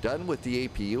 We are done with the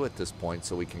APU at this point,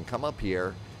 so we can come up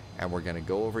here, and we're going to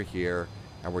go over here,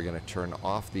 and we're going to turn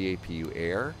off the APU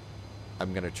air.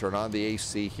 I'm going to turn on the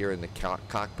AC here in the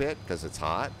cockpit because it's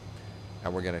hot,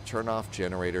 and we're going to turn off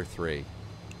generator 3.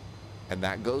 And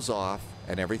that goes off,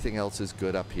 and everything else is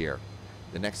good up here.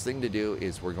 The next thing to do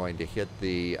is we're going to hit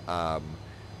the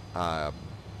off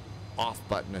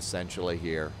button essentially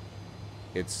here.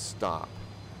 It's stop.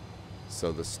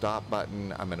 So the stop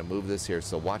button, I'm going to move this here.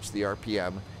 So watch the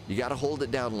RPM. You got to hold it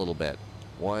down a little bit.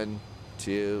 1,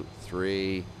 2,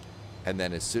 3. And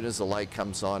then as soon as the light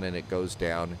comes on and it goes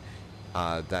down,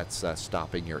 that's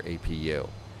stopping your APU.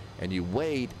 And you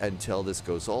wait until this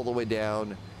goes all the way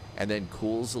down and then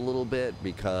cools a little bit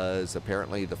because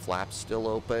apparently the flap's still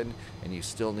open and you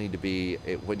still need to be,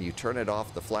 when you turn it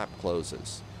off, the flap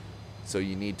closes. So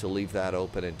you need to leave that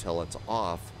open until it's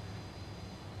off,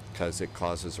 because it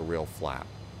causes a real flap.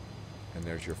 And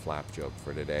there's your flap joke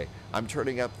for today. I'm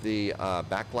turning up the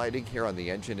backlighting here on the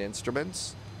engine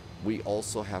instruments. We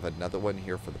also have another one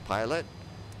here for the pilot,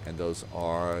 and those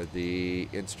are the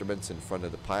instruments in front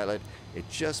of the pilot. It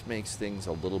just makes things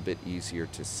a little bit easier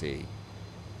to see.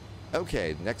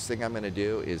 Okay, next thing I'm going to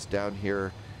do is down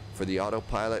here for the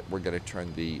autopilot, we're going to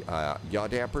turn the yaw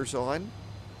dampers on.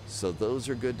 So those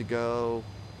are good to go.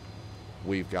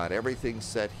 We've got everything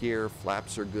set here.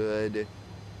 Flaps are good.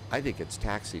 I think it's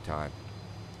taxi time.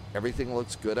 Everything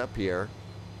looks good up here.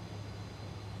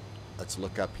 Let's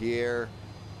look up here.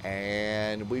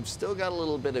 And we've still got a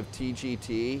little bit of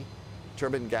TGT.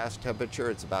 Turbine gas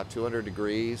temperature, it's about 200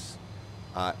 degrees.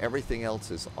 Everything else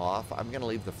is off. I'm going to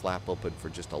leave the flap open for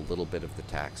just a little bit of the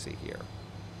taxi here.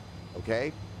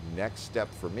 Okay, next step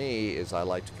for me is I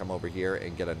like to come over here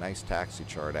and get a nice taxi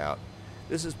chart out.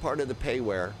 This is part of the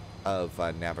payware of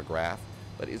Navigraph,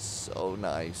 but it's so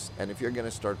nice. And if you're going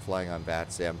to start flying on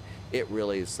VATSIM, it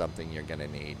really is something you're going to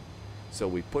need. So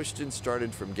we pushed and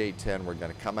started from gate 10. We're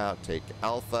going to come out, take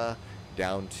Alpha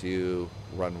down to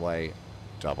runway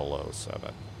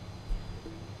 007.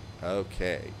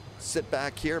 Okay. Sit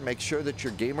back here, make sure that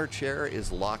your gamer chair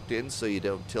is locked in so you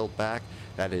don't tilt back.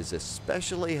 That is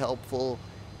especially helpful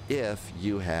if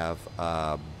you have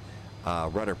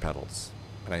rudder pedals.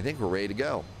 And I think we're ready to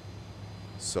go.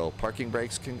 So parking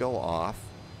brakes can go off.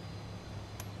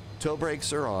 Toe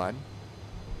brakes are on.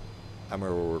 I'm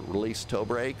going to release toe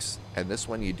brakes. And this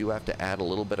one you do have to add a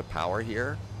little bit of power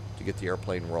here to get the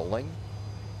airplane rolling.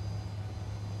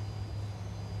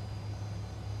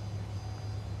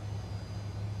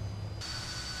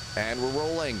 And we're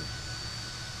rolling.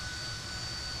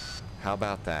 How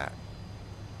about that?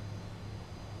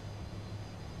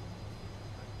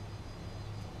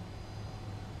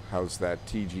 How's that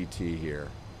TGT here?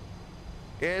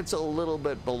 It's a little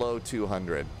bit below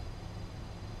 200.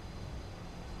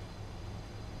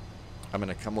 I'm going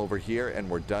to come over here and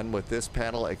we're done with this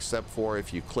panel, except for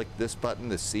if you click this button,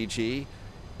 the CG,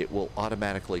 it will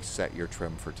automatically set your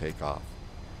trim for takeoff.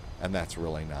 And that's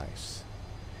really nice.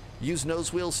 Use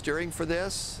nose wheel steering for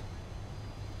this.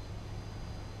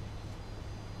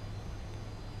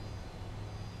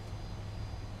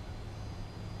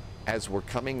 As we're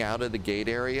coming out of the gate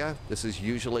area, this is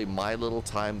usually my little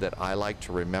time that I like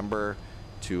to remember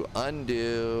to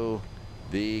undo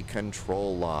the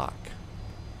control lock.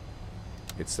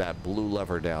 It's that blue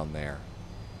lever down there.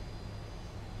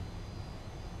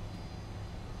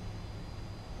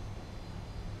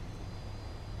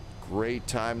 Great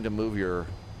time to move your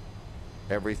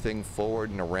everything forward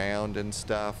and around and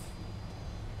stuff.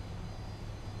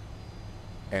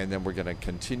 And then we're going to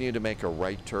continue to make a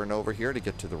right turn over here to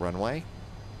get to the runway.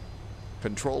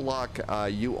 Control lock,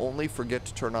 you only forget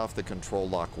to turn off the control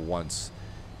lock once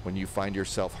when you find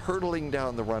yourself hurtling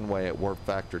down the runway at warp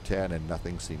factor 10 and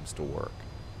nothing seems to work.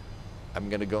 I'm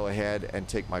going to go ahead and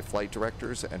take my flight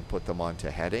directors and put them onto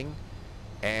heading.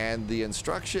 And the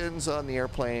instructions on the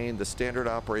airplane, the standard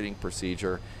operating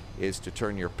procedure, is to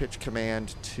turn your pitch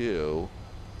command to,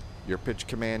 your pitch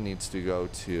command needs to go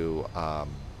to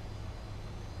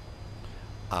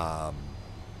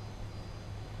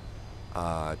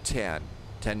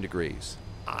 10 degrees.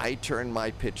 I turn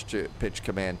my pitch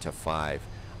command to 5.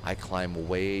 I climb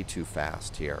way too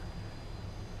fast here.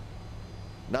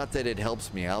 Not that it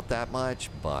helps me out that much,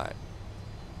 but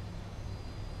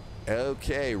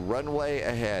okay, runway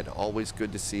ahead. Always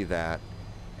good to see that.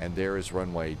 And there is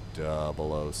runway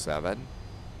 007.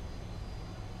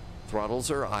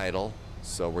 Throttles are idle,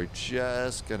 so we're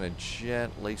just going to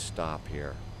gently stop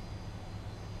here.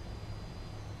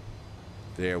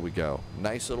 There we go.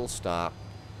 Nice little stop.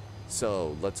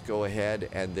 So let's go ahead,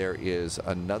 and there is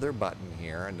another button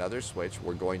here, another switch.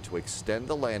 We're going to extend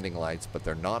the landing lights, but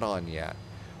they're not on yet.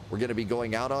 We're going to be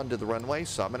going out onto the runway,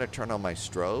 so I'm going to turn on my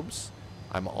strobes.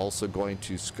 I'm also going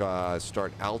to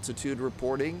start altitude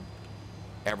reporting.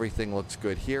 Everything looks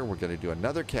good here. We're going to do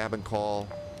another cabin call.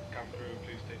 Come through,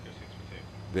 please take your seats for tape.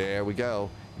 There we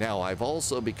go. Now I've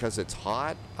also, because it's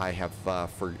hot, I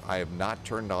have not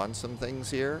turned on some things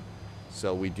here.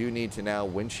 So we do need to now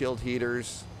windshield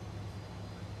heaters.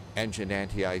 Engine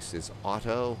anti-ice is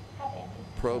auto.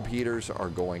 Probe heaters are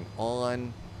going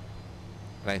on.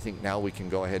 And I think now we can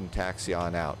go ahead and taxi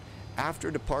on out.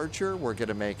 After departure, we're going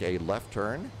to make a left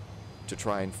turn to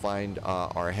try and find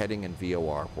our heading in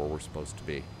VOR, where we're supposed to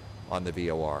be on the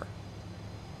VOR.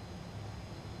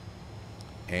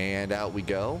 And out we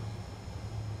go.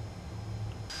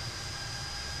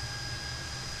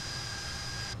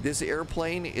 This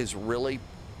airplane is really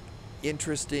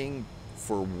interesting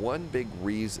for one big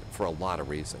reason, for a lot of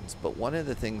reasons. But one of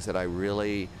the things that I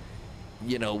really,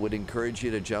 would encourage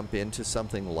you to jump into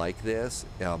something like this,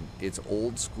 it's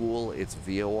old school, it's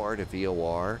VOR to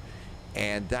VOR.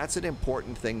 And that's an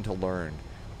important thing to learn.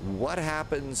 What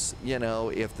happens,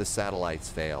 if the satellites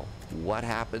fail? What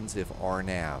happens if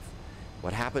RNAV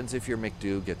What happens if your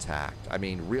McDo gets hacked? I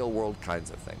mean, real world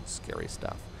kinds of things, scary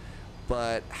stuff.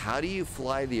 But how do you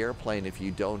fly the airplane if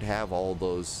you don't have all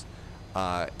those?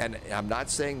 And I'm not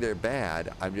saying they're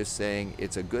bad. I'm just saying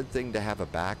it's a good thing to have a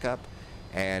backup.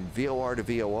 And VOR to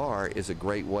VOR is a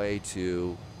great way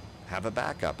to have a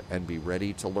backup and be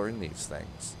ready to learn these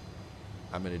things.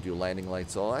 I'm going to do landing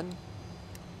lights on.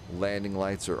 Landing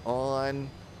lights are on.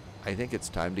 I think it's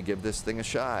time to give this thing a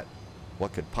shot.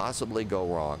 What could possibly go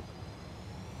wrong?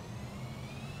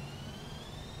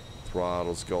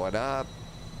 Throttle's going up.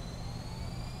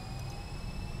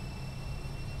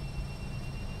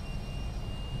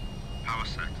 Power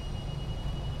set.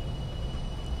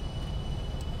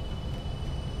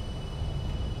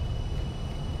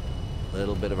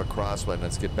 Little bit of a crosswind.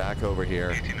 Let's get back over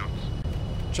here. 80 knots.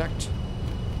 Checked.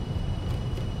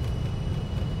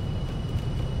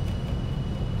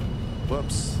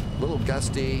 Whoops. Little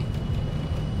gusty.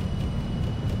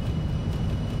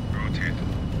 Rotate.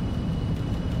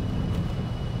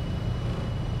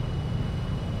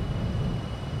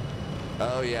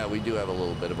 Oh yeah, we do have a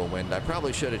little bit of a wind. I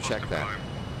probably should have checked that.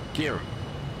 Gear.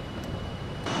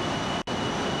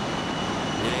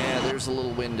 Yeah, there's a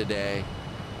little wind today.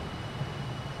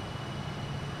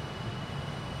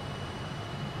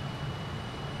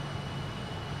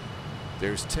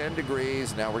 There's 10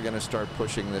 degrees. Now we're going to start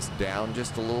pushing this down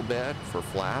just a little bit for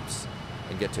flaps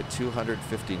and get to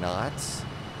 250 knots.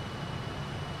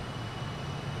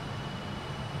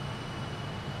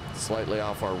 Slightly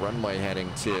off our runway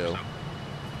heading too.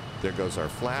 There goes our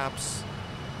flaps.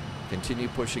 Continue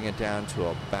pushing it down to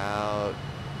about...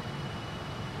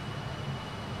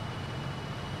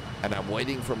 And I'm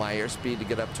waiting for my airspeed to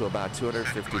get up to about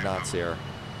 250 knots here.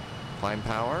 Climb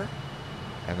power.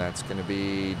 And that's going to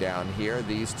be down here.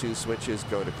 These two switches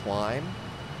go to climb.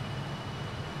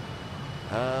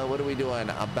 What are we doing?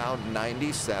 About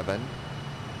 97.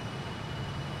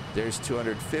 There's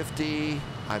 250.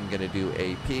 I'm going to do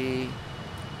AP.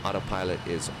 Autopilot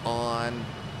is on.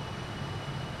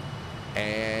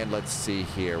 And let's see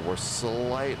here. We're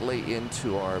slightly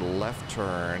into our left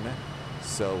turn.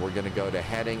 So we're going to go to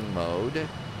heading mode.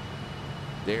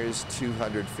 There's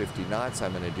 250 knots.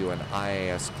 I'm going to do an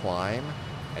IAS climb.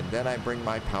 And then I bring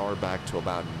my power back to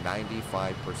about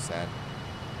 95%.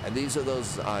 And these are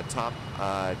those top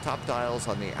dials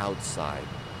on the outside.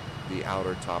 The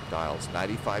outer top dials.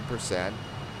 95%.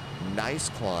 Nice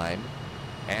climb.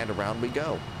 And around we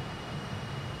go.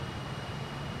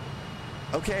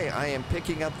 Okay, I am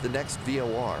picking up the next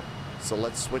VOR. So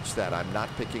let's switch that. I'm not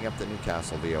picking up the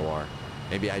Newcastle VOR.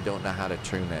 Maybe I don't know how to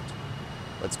tune it.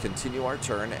 Let's continue our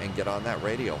turn and get on that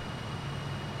radio.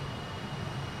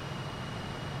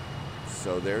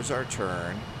 So there's our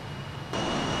turn.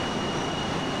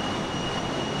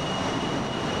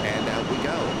 And out we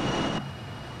go.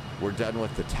 We're done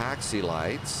with the taxi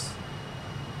lights.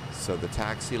 So the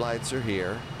taxi lights are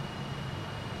here.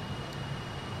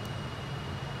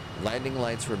 Landing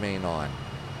lights remain on.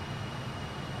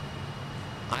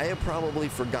 I have probably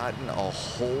forgotten a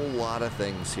whole lot of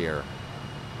things here.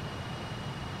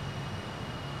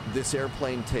 This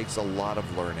airplane takes a lot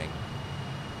of learning.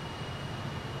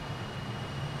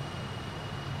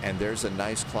 And there's a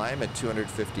nice climb at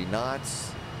 250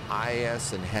 knots.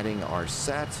 IS and heading are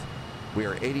set. We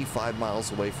are 85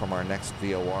 miles away from our next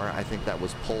VOR. I think that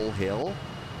was Pole Hill.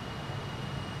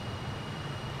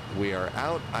 We are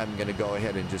out. I'm going to go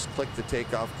ahead and just click the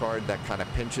takeoff card. That kind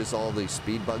of pinches all these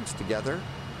speed bugs together.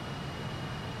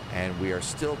 And we are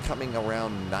still coming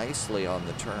around nicely on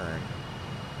the turn.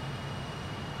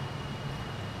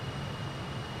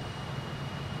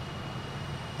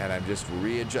 And I'm just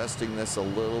readjusting this a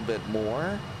little bit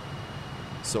more.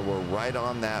 So we're right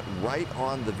on that, right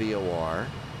on the VOR.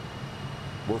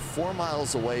 We're 4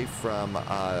 miles away from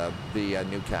the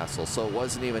Newcastle, so it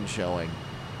wasn't even showing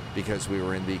because we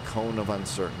were in the cone of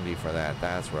uncertainty for that.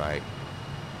 That's right.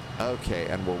 Okay,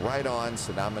 and we're right on,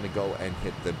 so now I'm going to go and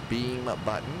hit the beam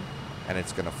button, and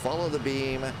it's going to follow the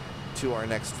beam to our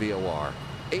next VOR.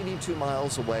 82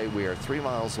 miles away. We are 3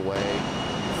 miles away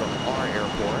from our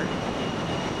airport.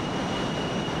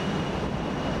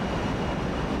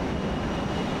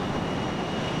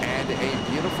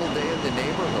 A beautiful day in the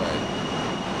neighborhood.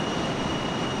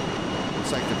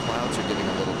 Looks like the clouds are getting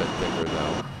a little bit thicker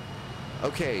though.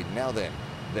 Okay, now then,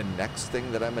 the next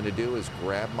thing that I'm going to do is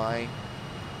grab my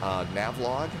nav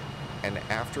log, and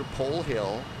after Pole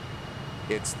Hill,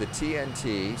 it's the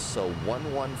TNT, so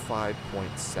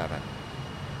 115.7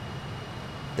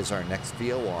 is our next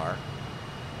VOR.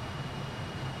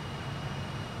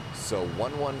 So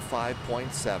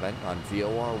 115.7 on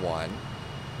VOR 1.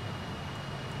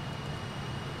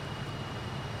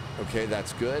 Okay,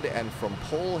 that's good. And from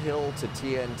Pole Hill to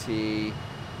TNT,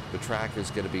 the track is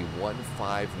going to be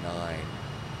 159.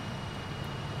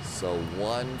 So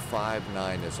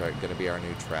 159 is going to be our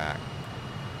new track.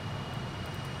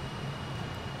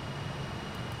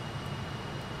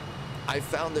 I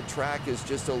found the track is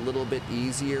just a little bit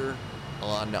easier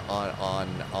on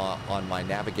my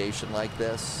navigation like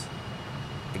this.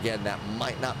 Again, that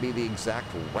might not be the exact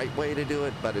right way to do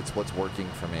it, but it's what's working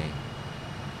for me.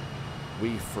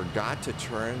 We forgot to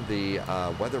turn the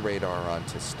weather radar on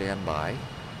to standby.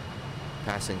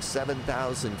 Passing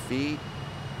 7,000 feet.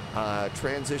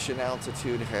 Transition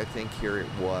altitude, I think here it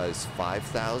was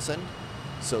 5,000.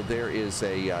 So there is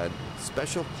a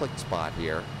special click spot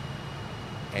here.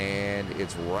 And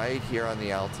it's right here on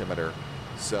the altimeter.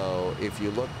 So if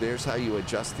you look, there's how you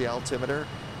adjust the altimeter.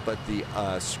 But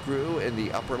the screw in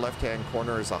the upper left-hand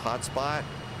corner is a hot spot.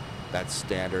 That's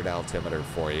standard altimeter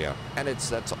for you. And it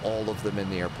sets all of them in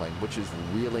the airplane, which is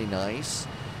really nice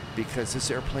because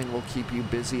this airplane will keep you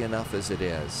busy enough as it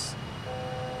is.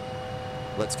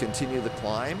 Let's continue the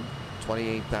climb,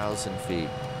 28,000 feet.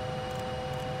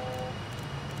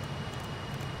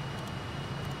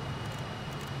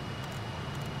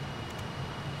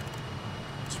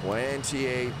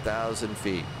 $28,000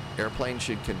 feet. Airplane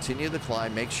should continue the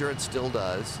climb. Make sure it still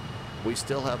does. We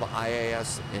still have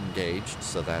IAS engaged,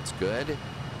 so that's good.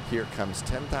 Here comes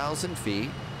 10,000 feet,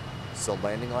 so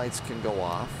landing lights can go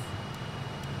off.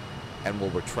 And we'll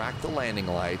retract the landing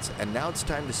lights, and now it's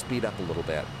time to speed up a little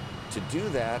bit. To do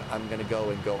that, I'm going to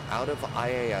go out of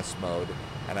IAS mode,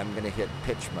 and I'm going to hit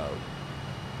pitch mode.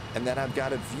 And then I've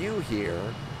got a view here.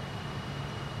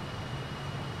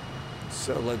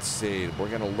 So let's see, we're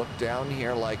going to look down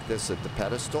here like this at the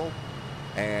pedestal,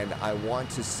 and I want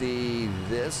to see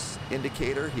this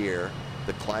indicator here,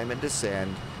 the climb and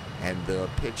descend, and the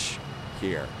pitch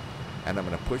here. And I'm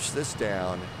going to push this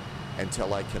down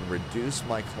until I can reduce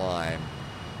my climb.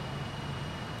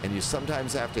 And you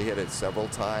sometimes have to hit it several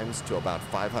times to about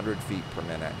 500 feet per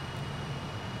minute.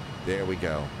 There we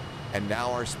go. And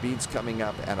now our speed's coming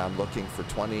up, and I'm looking for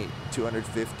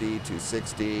 250,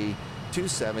 260,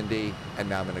 270, and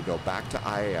now I'm going to go back to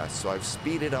IAS. So I've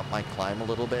speeded up my climb a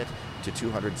little bit to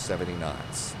 270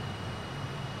 knots.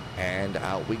 And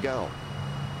out we go.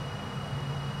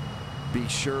 Be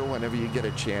sure whenever you get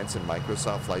a chance in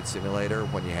Microsoft Flight Simulator,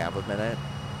 when you have a minute,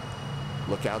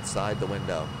 look outside the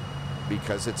window.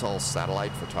 Because it's all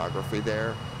satellite photography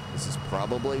there, this is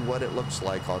probably what it looks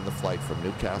like on the flight from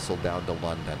Newcastle down to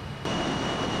London.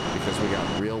 Because we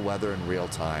got real weather in real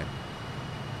time.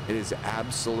 It is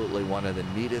absolutely one of the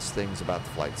neatest things about the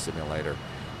flight simulator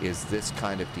is this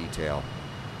kind of detail.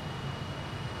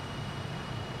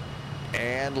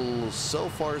 And so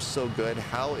far so good.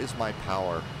 How is my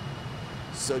power?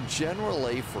 So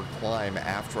generally for climb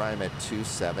after I'm at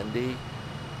 270,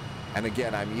 and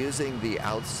again I'm using the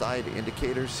outside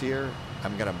indicators here,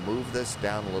 I'm going to move this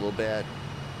down a little bit.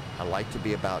 I like to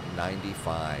be about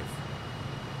 95.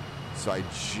 So I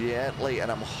gently,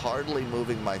 and I'm hardly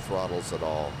moving my throttles at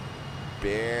all,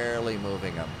 barely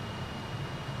moving them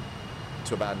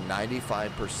to about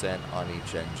 95% on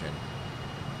each engine.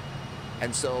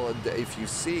 And so if you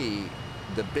see,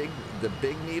 the big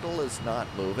needle is not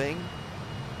moving,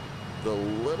 the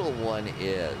little one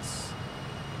is.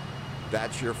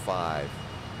 That's your 5.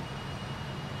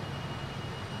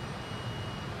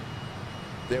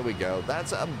 There we go.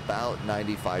 That's about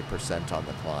 95% on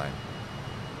the climb.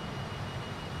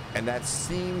 And that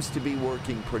seems to be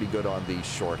working pretty good on these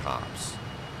short hops.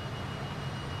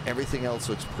 Everything else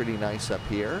looks pretty nice up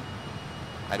here.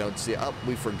 I don't see,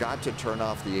 we forgot to turn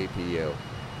off the APU.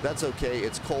 That's okay,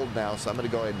 it's cold now, so I'm gonna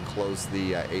go ahead and close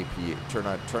the APU,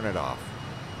 turn it off.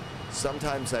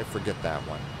 Sometimes I forget that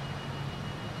one.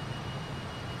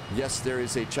 Yes, there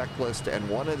is a checklist, and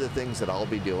one of the things that I'll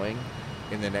be doing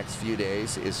in the next few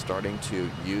days is starting to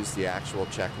use the actual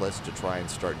checklist to try and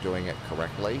start doing it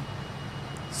correctly.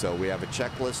 So we have a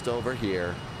checklist over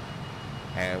here,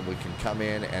 and we can come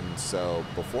in, and so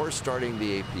before starting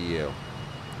the APU,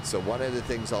 so one of the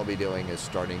things I'll be doing is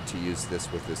starting to use this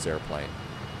with this airplane.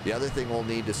 The other thing we'll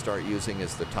need to start using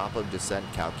is the top of descent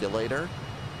calculator,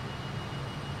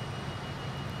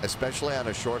 especially on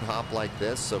a short hop like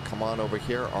this. So come on over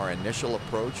here. Our initial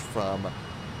approach from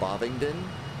Bovingdon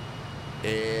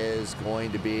is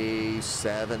going to be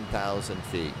 7,000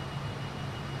 feet.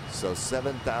 So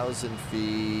 7,000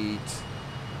 feet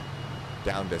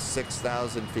down to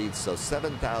 6,000 feet. So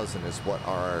 7,000 is what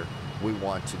we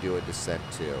want to do a descent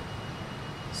to.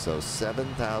 So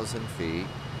 7,000 feet.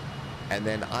 And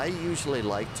then I usually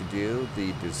like to do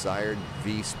the desired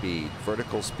V speed,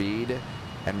 vertical speed,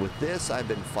 And with this, I've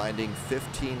been finding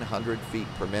 1,500 feet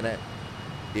per minute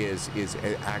it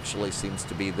actually seems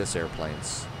to be this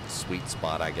airplane's sweet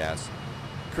spot, I guess.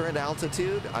 Current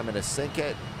altitude, I'm going to sink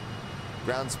it.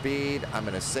 Ground speed, I'm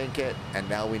going to sink it. And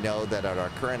now we know that at our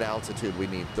current altitude, we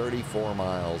need 34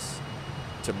 miles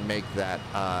to make that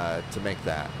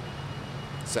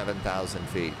 7,000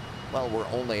 feet. Well, we're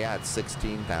only at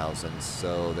 16,000,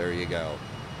 so there you go.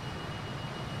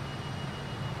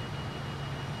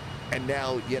 And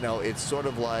now, you know, it's sort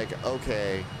of like,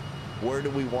 okay, where do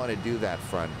we want to do that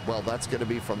from? Well, that's going to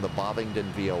be from the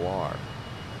Bovingdon VOR.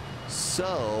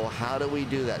 So how do we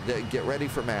do that? Get ready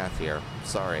for math here.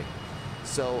 Sorry.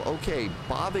 So, okay,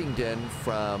 Bovingdon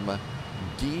from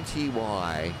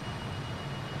DTY,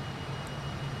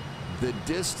 the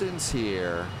distance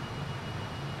here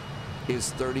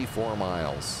is 34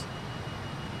 miles.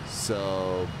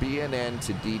 So BNN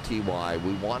to DTY,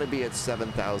 we want to be at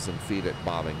 7,000 feet at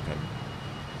Bovingdon.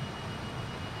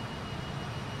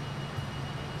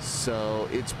 So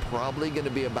it's probably going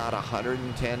to be about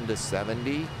 110 to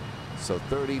 70. So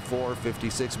 34,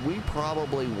 56. We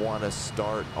probably want to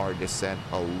start our descent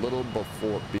a little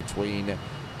between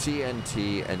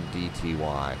TNT and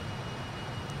DTY.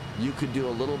 You could do a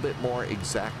little bit more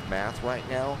exact math right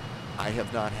now. I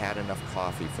have not had enough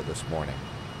coffee for this morning.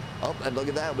 Oh, and look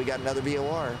at that, we got another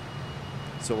VOR.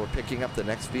 So we're picking up the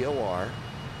next VOR.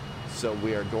 So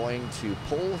we are going to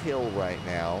Pole Hill right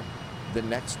now. The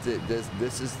next,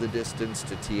 this is the distance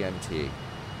to TNT.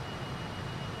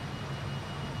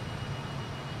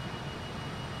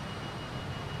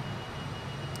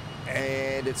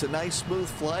 And it's a nice smooth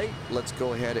flight. Let's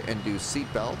go ahead and do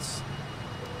seat belts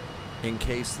in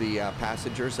case the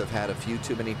passengers have had a few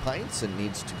too many pints and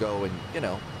needs to go and, you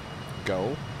know,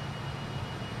 go.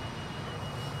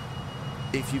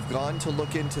 If you've gone to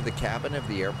look into the cabin of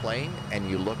the airplane and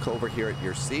you look over here at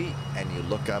your seat and you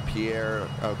look up here,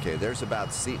 okay, there's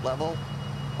about seat level.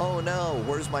 Oh no,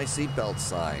 where's my seatbelt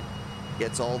sign?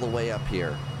 It's all the way up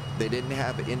here. They didn't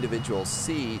have individual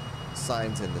seat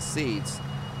signs in the seats.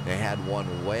 They had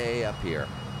one way up here.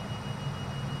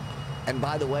 And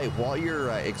by the way, while you're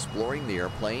exploring the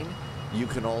airplane, you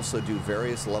can also do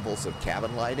various levels of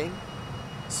cabin lighting.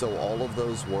 So all of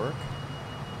those work.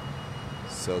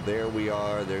 So there we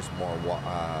are, there's more,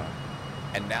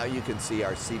 and now you can see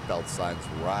our seatbelt signs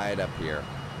right up here.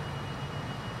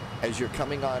 As you're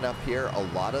coming on up here, a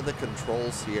lot of the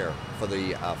controls here for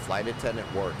the flight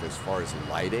attendant work as far as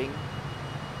lighting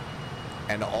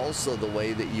and also the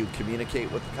way that you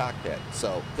communicate with the cockpit.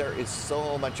 So there is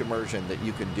so much immersion that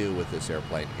you can do with this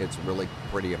airplane. It's really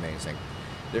pretty amazing.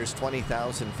 There's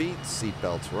 20,000 feet,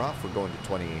 seatbelts are off, we're going to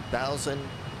 28,000.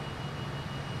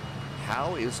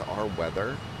 How is our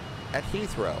weather at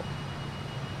Heathrow?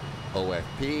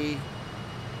 OFP,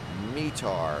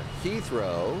 METAR.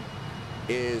 Heathrow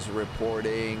is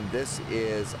reporting, this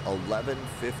is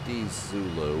 11:50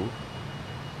 Zulu.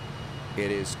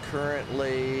 It is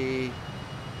currently,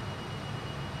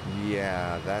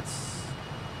 yeah, that's,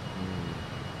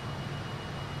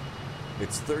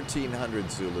 it's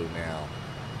 1300 Zulu now.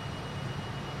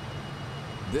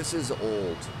 This is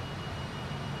old.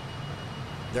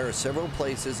 There are several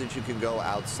places that you can go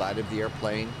outside of the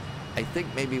airplane. I think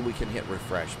maybe we can hit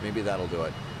refresh. Maybe that'll do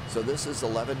it. So this is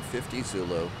 11:50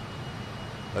 Zulu.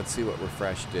 Let's see what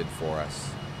refresh did for us.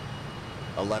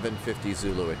 11:50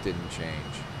 Zulu, it didn't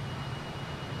change.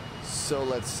 So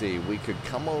let's see, we could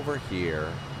come over here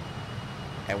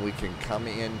and we can come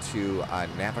into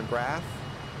Navigraph.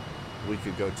 We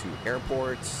could go to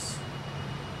airports.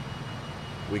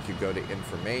 We could go to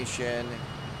information.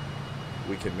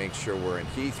 We can make sure we're in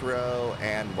Heathrow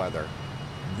and weather.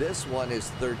 This one is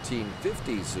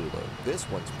 1350 Zulu. This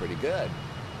one's pretty good.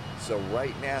 So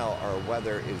right now our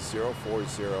weather is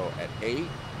 040 at 8.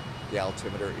 The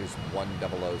altimeter is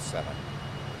 1007.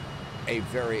 A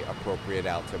very appropriate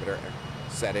altimeter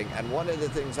setting. And one of the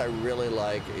things I really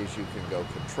like is you can go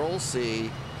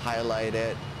Control-C, highlight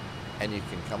it, and you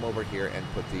can come over here and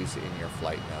put these in your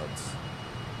flight notes.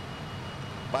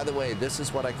 By the way, this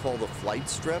is what I call the flight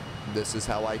strip. This is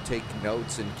how I take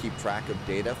notes and keep track of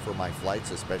data for my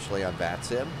flights, especially on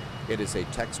VATSIM. It is a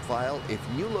text file. If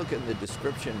you look in the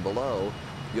description below,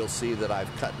 you'll see that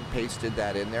I've cut and pasted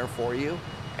that in there for you,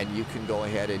 and you can go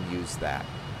ahead and use that.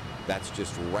 That's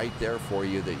just right there for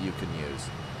you that you can use.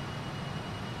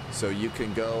 So you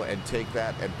can go and take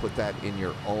that and put that in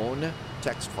your own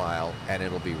text file, and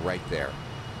it'll be right there.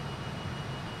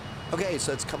 Okay,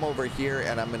 so let's come over here,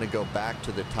 and I'm going to go back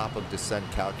to the top of descent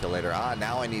calculator.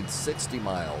 Now I need 60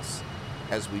 miles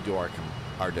as we do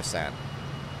our descent.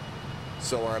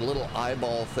 So our little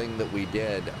eyeball thing that we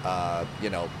did, you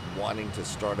know, wanting to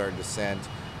start our descent,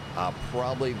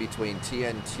 probably between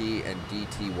TNT and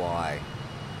DTY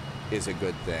is a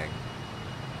good thing.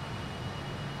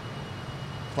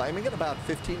 Climbing at about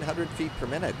 1,500 feet per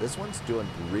minute. This one's doing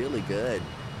really good.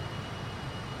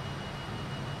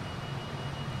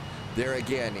 There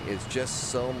again is just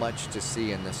so much to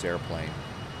see in this airplane,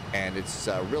 and it's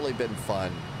really been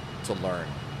fun to learn.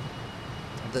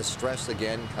 The stress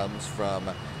again comes from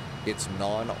its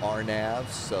non-RNAV,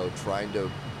 so trying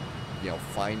to, you know,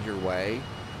 find your way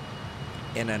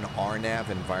in an RNAV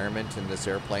environment in this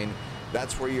airplane.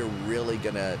 That's where you're really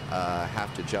gonna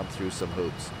have to jump through some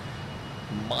hoops.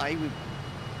 I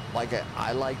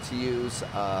like to use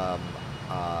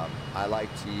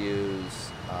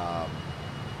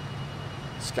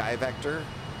SkyVector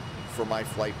for my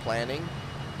flight planning.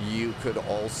 You could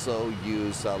also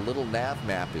use Little Nav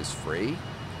Map is free,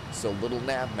 so Little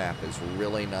Nav Map is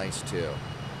really nice too.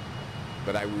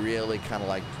 But I really kind of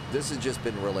like, this has just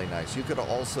been really nice. You could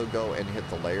also go and hit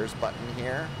the layers button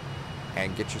here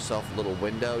and get yourself a little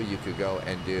window. You could go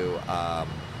and do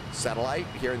satellite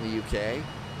here in the UK.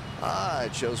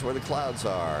 It shows where the clouds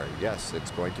are. Yes, it's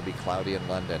going to be cloudy in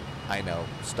London. I know.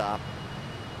 Stop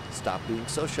being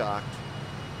so shocked.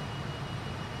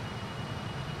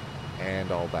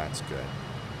 And all that's good.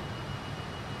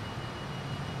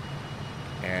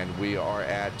 And we are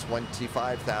at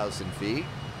 25,000 feet.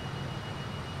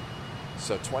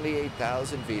 So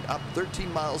 28,000 feet, up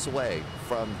 13 miles away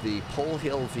from the Pole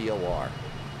Hill VOR.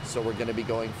 So we're going to be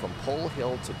going from Pole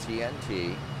Hill to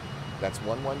TNT. That's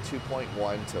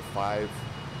 112.1 to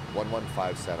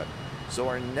 1157. So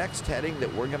our next heading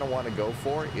that we're going to want to go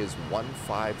for is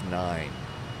 159.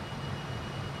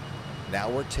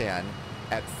 Now we're 10.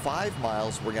 At 5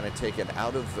 miles, we're going to take it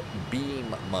out of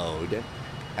beam mode,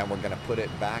 and we're going to put it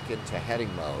back into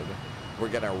heading mode. We're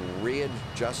going to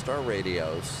readjust our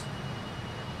radios,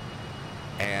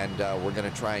 and we're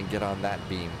going to try and get on that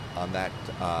beam, on that,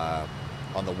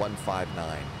 on the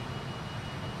 159.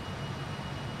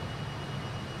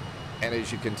 And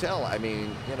as you can tell, I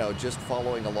mean, you know, just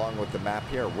following along with the map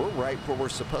here, we're right where we're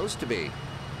supposed to be.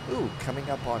 Ooh, coming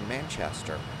up on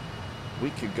Manchester. We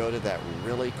could go to that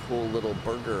really cool little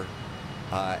burger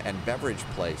and beverage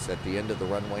place at the end of the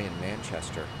runway in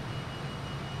Manchester.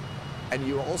 And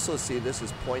you also see this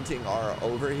is pointing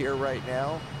over here right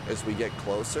now as we get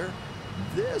closer.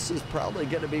 This is probably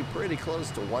going to be pretty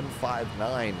close to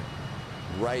 159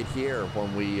 right here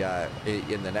when we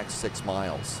in the next 6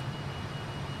 miles.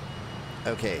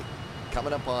 Okay,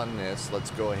 coming up on this, let's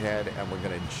go ahead and we're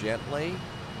going to gently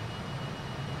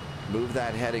move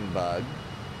that heading bug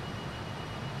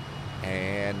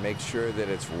and make sure that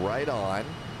it's right on.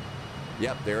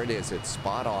 Yep, there it is. It's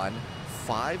spot on.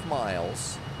 5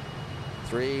 miles.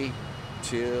 3,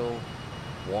 2,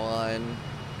 1,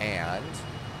 and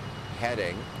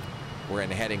heading. We're in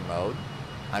heading mode.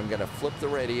 I'm going to flip the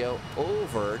radio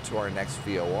over to our next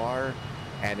VOR,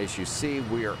 and as you see,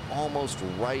 we are almost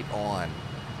right on.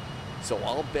 So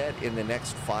I'll bet in the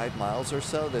next 5 miles or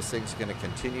so, this thing's going to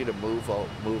continue to move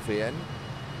in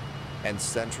and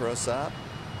center us up.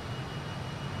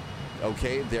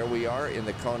 Okay, there we are in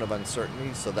the cone of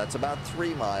uncertainty, so that's about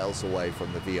 3 miles away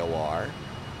from the VOR.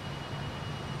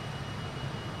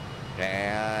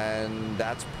 And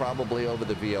that's probably over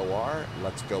the VOR.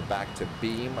 Let's go back to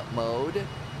beam mode,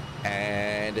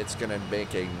 and it's going to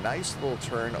make a nice little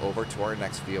turn over to our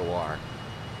next VOR.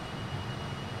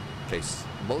 Okay,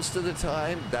 most of the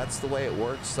time, that's the way it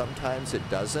works. Sometimes it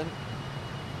doesn't,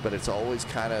 but it's always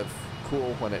kind of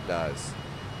cool when it does.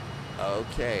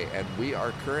 Okay, and we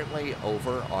are currently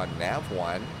over on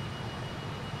NAV1.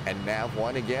 And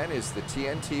NAV1 again is the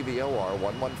TNT VOR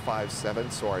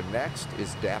 1157. So our next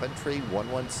is Daventry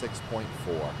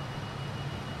 116.4.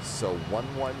 So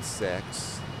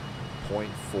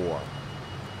 116.4.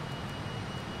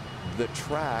 The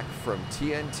track from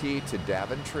TNT to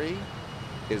Daventry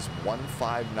is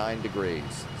 159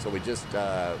 degrees. So we just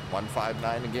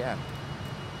 159 again.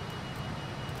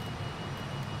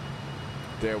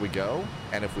 There we go.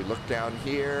 And if we look down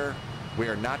here, we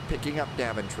are not picking up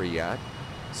Daventry yet.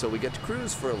 So we get to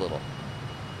cruise for a little.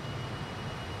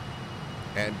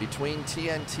 And between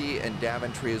TNT and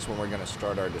Daventry is when we're going to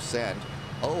start our descent.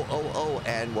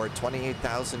 And we're at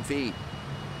 28,000 feet.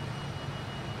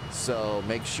 So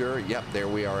make sure, yep, there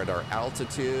we are at our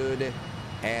altitude.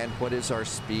 And what is our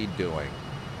speed doing?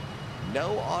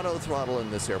 No auto throttle in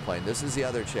this airplane. This is the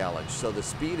other challenge. So the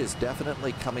speed is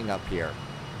definitely coming up here.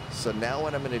 So now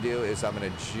what I'm going to do is I'm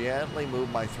going to gently move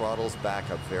my throttles back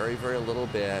a very, very little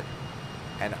bit.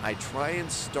 And I try and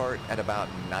start at about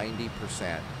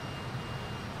 90%.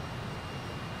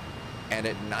 And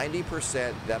at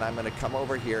 90%, then I'm going to come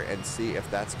over here and see if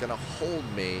that's going to hold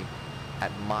me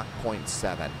at Mach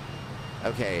 0.7.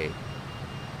 Okay,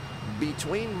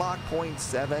 between Mach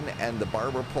 0.7 and the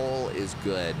barber pole is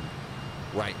good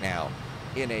right now.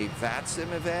 In a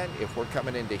VATSIM event, if we're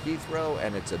coming into Heathrow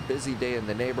and it's a busy day in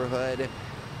the neighborhood,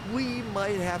 we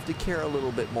might have to care a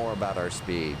little bit more about our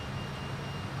speed.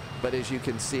 But as you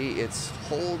can see, it's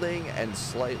holding and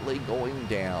slightly going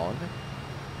down.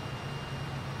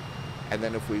 And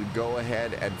then if we go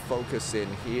ahead and focus in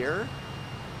here,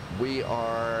 we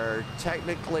are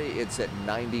technically, it's at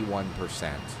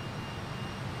 91%.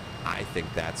 I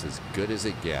think that's as good as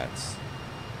it gets.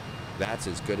 That's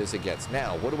as good as it gets.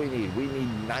 Now, what do we need? We need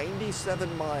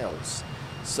 97 miles.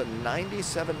 So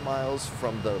 97 miles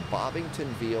from the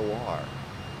Bovington VOR.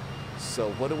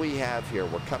 So what do we have here?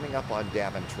 We're coming up on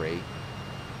Daventry.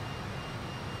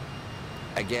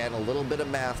 Again, a little bit of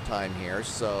math time here.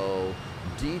 So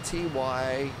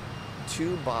DTY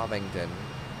to Bovington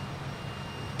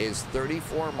is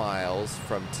 34 miles.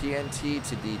 From TNT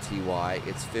to DTY,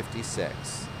 it's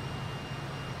 56.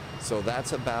 So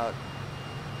that's about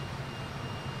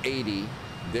 80.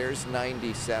 There's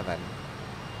 97.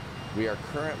 We are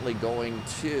currently going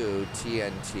to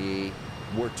TNT.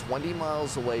 We're 20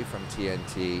 miles away from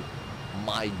TNT.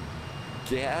 My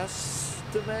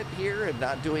guesstimate here, and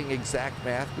not doing exact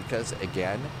math because,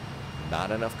 again, not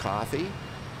enough coffee,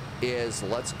 is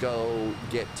let's go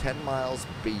get 10 miles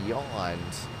beyond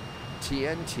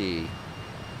TNT,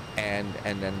 and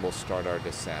then we'll start our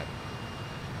descent.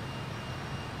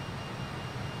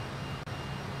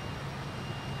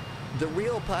 The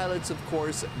real pilots, of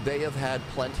course, they have had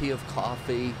plenty of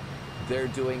coffee. They're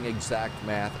doing exact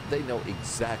math. They know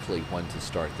exactly when to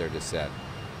start their descent.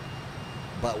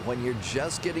 But when you're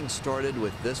just getting started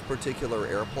with this particular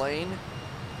airplane,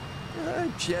 I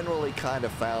generally kind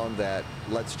of found that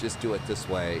let's just do it this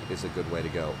way is a good way to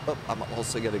go. Oh, I'm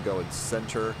also going to go and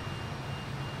center.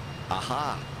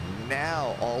 Aha!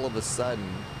 Now all of a sudden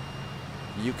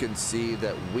you can see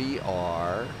that we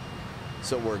are,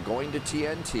 so we're going to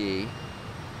TNT,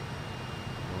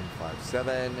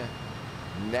 157.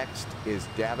 Next is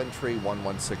Daventry,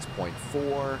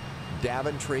 116.4.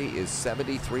 Daventry is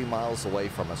 73 miles away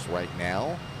from us right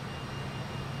now.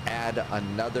 Add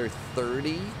another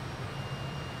 30.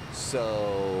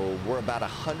 So we're about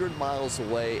 100 miles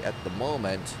away at the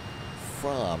moment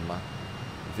from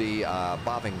the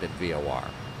Bovington VOR.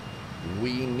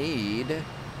 We need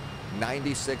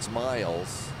 96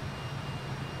 miles.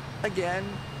 Again,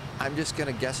 I'm just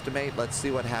going to guesstimate. Let's see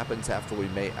what happens after we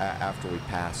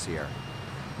pass here.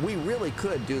 We really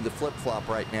could do the flip-flop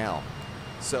right now.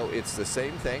 So it's the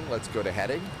same thing. Let's go to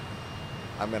heading.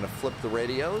 I'm going to flip the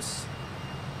radios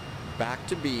back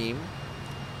to beam.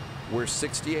 We're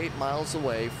 68 miles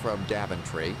away from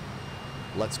Daventry.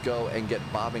 Let's go and get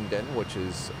Bovington, which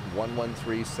is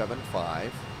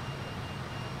 11375.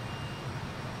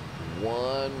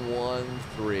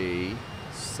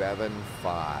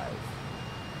 11375.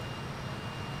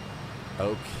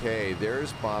 Okay,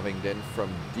 there's Bovington.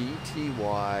 From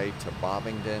DTY to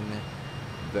Bovington,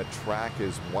 the track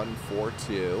is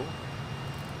 142.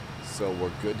 So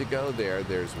we're good to go there.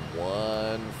 There's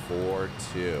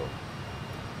 142.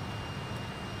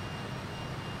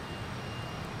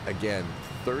 Again,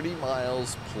 30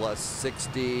 miles plus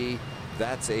 60,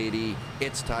 that's 80.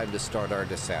 It's time to start our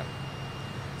descent.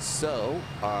 So,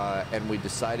 and we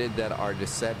decided that our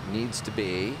descent needs to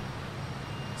be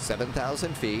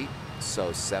 7,000 feet.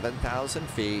 So 7,000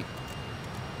 feet.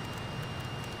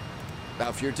 Now,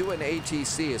 if you're doing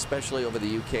ATC, especially over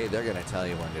the UK, they're going to tell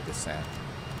you when to descend.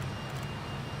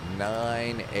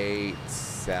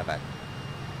 987.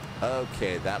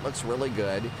 Okay, that looks really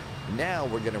good. Now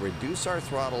we're going to reduce our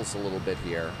throttles a little bit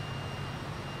here.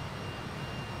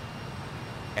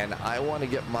 And I want to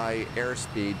get my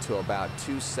airspeed to about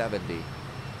 270.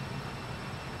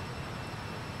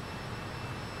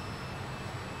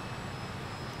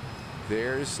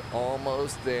 There's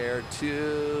almost there,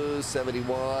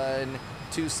 271,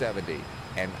 270,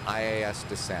 and IAS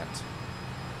descent.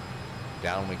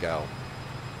 Down we go.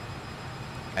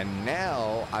 And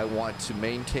now I want to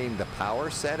maintain the power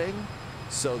setting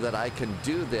so that I can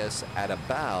do this at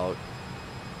about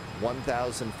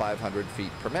 1,500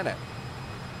 feet per minute.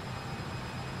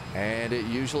 And it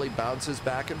usually bounces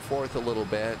back and forth a little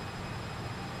bit.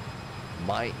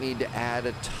 Might need to add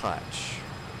a touch.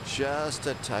 Just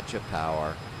a touch of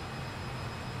power.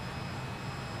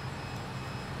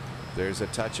 There's a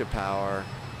touch of power.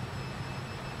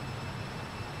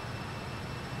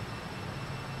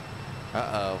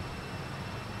 Uh-oh.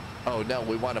 Oh, no,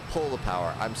 we want to pull the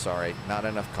power. I'm sorry, not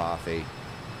enough coffee.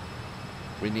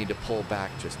 We need to pull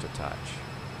back just a touch.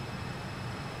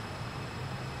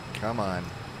 Come on.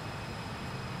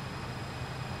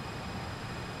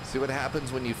 See what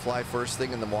happens when you fly first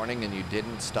thing in the morning and you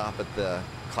didn't stop at the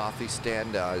coffee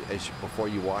stand before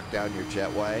you walk down your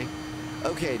jetway?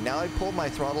 Okay, now I pull my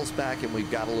throttles back and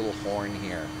we've got a little horn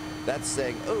here. That's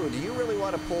saying, oh, do you really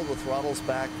want to pull the throttles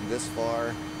back this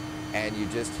far? And you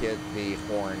just hit the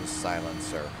horn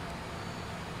silencer.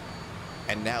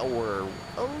 And now we're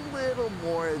a little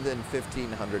more than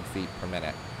 1,500 feet per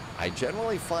minute. I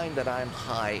generally find that I'm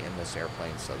high in this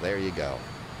airplane, so there you go.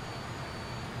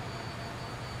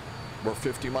 We're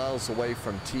 50 miles away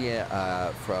from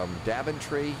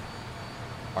Daventry.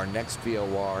 Our next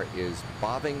VOR is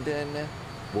Bovingdon.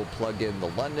 We'll plug in the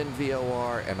London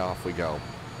VOR and off we go.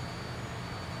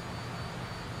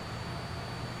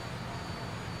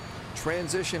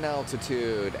 Transition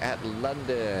altitude at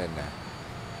London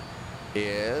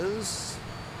is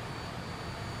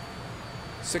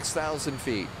 6,000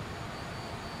 feet.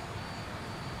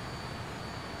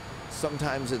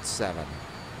 Sometimes it's 7.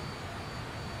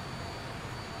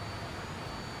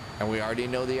 And we already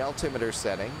know the altimeter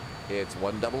setting. It's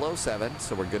 1007,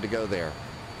 so we're good to go there.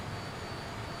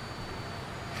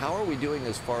 How are we doing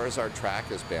as far as our track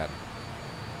has been?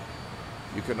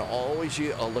 You can always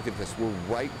use, oh, look at this. We're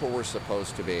right where we're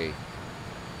supposed to be.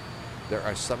 There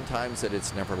are some times that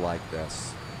it's never like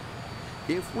this.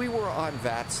 If we were on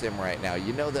VATSIM right now,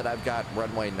 you know that I've got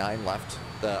runway 9 left,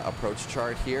 the approach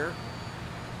chart here.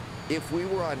 If we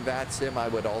were on VATSIM, I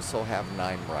would also have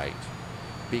 9 right,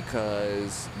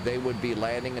 because they would be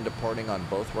landing and departing on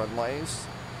both runways.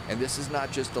 And this is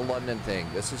not just a London thing.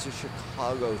 This is a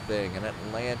Chicago thing, an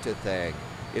Atlanta thing.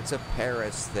 It's a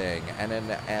Paris thing and an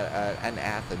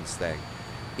Athens thing.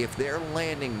 If they're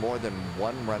landing more than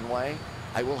one runway,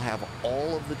 I will have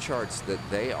all of the charts that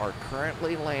they are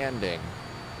currently landing,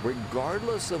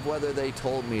 regardless of whether they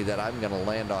told me that I'm going to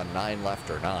land on 9 left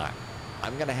or not.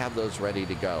 I'm going to have those ready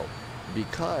to go,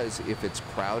 because if it's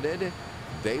crowded,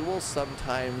 they will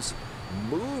sometimes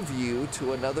move you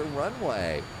to another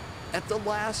runway at the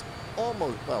last,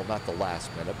 almost, well, not the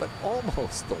last minute, but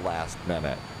almost the last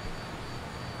minute.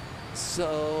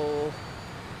 So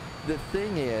the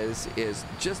thing is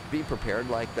just be prepared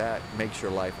like that. Makes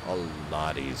your life a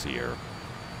lot easier.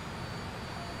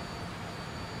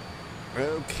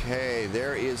 Okay,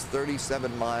 there is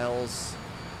 37 miles.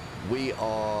 We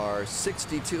are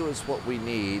 62 is what we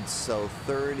need. So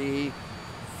 30,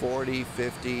 40,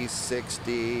 50,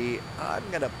 60. I'm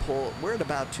going to pull, we're at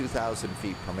about 2,000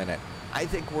 feet per minute. I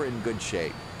think we're in good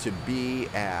shape to be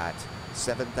at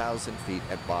 7,000 feet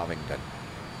at Bovingdon.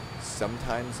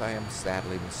 Sometimes I am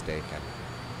sadly mistaken.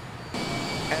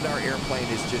 And our airplane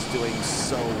is just doing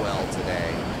so well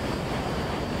today.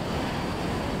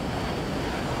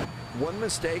 One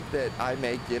mistake that I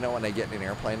make, you know, when I get in an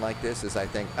airplane like this is I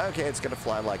think, okay, it's going to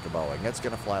fly like a Boeing. It's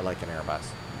going to fly like an Airbus.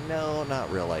 No,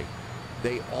 not really.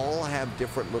 They all have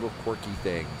different little quirky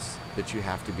things that you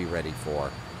have to be ready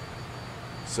for.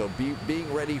 So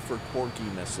being ready for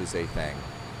quirkiness is a thing.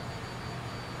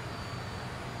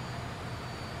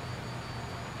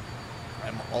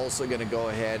 I'm also going to go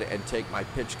ahead and take my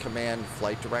pitch command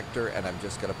flight director, and I'm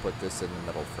just going to put this in the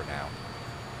middle for now.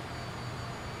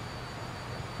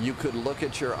 You could look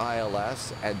at your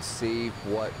ILS and see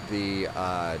what the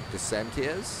descent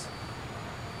is.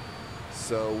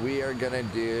 So we are going to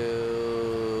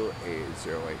do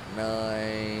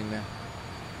 8089.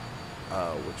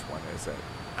 Oh, which one is it?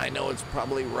 I know it's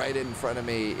probably right in front of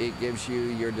me. It gives you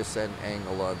your descent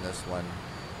angle on this one.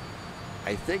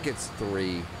 I think it's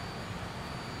 3.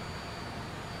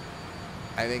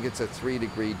 I think it's a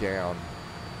 3-degree down.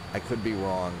 I could be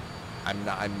wrong.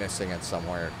 I'm missing it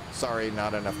somewhere. Sorry,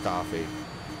 not enough coffee.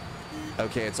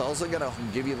 Okay, it's also gonna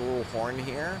give you the little horn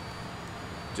here.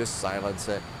 Just silence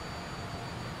it.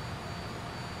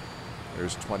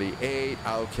 There's 28.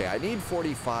 Okay, I need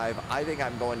 45. I think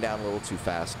I'm going down a little too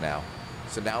fast now.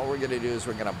 So now what we're gonna do is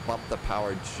we're gonna bump the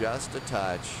power just a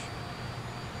touch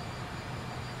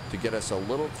to get us a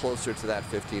little closer to that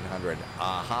 1500.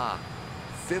 Aha.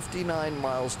 59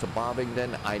 miles to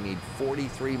Bovingdon. I need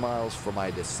 43 miles for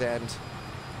my descent.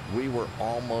 We're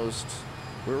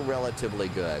relatively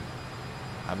good.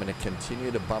 I'm going to continue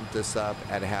to bump this up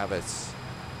and have us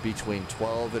between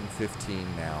 12 and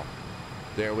 15 now.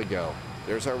 There we go.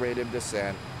 There's our rate of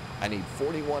descent. I need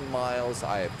 41 miles.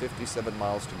 I have 57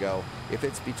 miles to go. If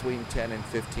it's between 10 and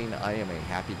 15, I am a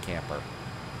happy camper.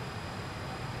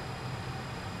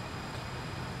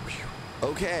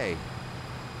 Okay.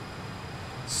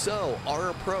 So, our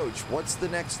approach, what's the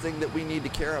next thing that we need to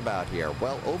care about here?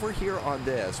 Well, over here on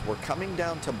this, we're coming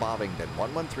down to Bovingdon,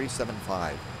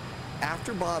 11375.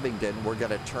 after Bovingdon, we're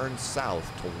going to turn south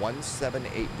to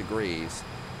 178 degrees,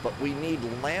 but we need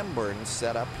Lamburn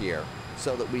set up here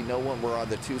so that we know when we're on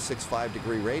the 265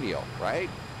 degree radial, right?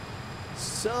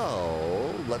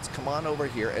 So let's come on over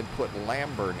here and put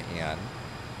Lamburn in.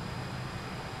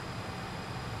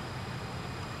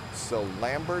 So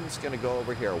Lamburn's going to go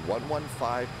over here,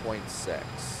 115.6.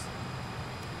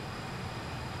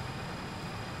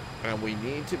 And we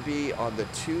need to be on the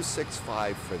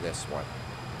 265 for this one.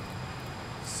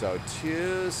 So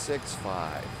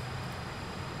 265.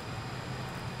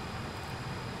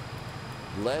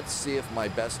 Let's see if my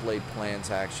best laid plans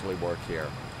actually work here.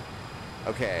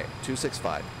 Okay,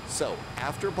 265. So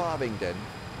after Bovingdon,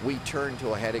 we turn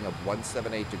to a heading of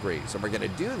 178 degrees. And we're going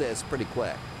to do this pretty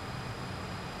quick.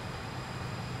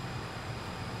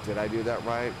 Did I do that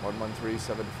right?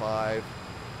 11375.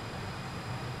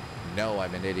 No,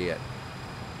 I'm an idiot.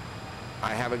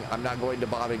 I'm not going to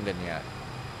Bovingdon yet.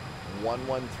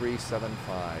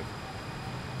 11375.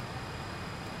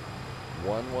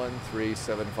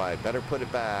 11375. Better put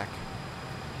it back.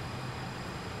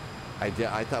 I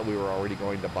thought we were already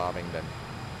going to Bovingdon.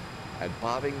 At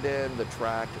Bovingdon, the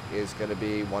track is going to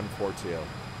be 142.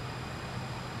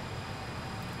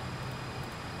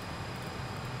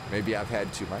 Maybe I've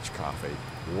had too much coffee.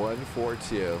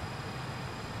 142.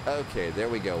 Okay, there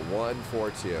we go.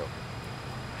 142.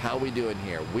 How we doing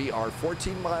here? We are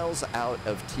 14 miles out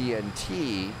of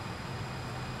TNT.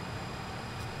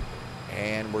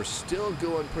 And we're still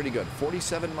going pretty good.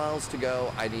 47 miles to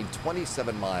go. I need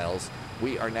 27 miles.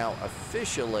 We are now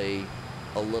officially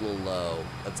a little low.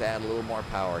 Let's add a little more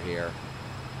power here.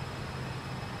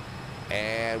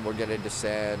 And we're going to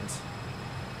descend.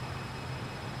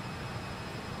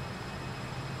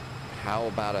 How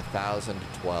about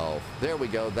 1,012? There we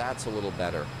go. That's a little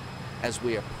better. As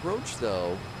we approach,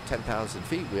 though, 10,000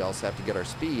 feet, we also have to get our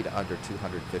speed under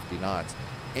 250 knots.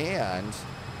 And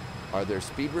are there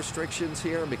speed restrictions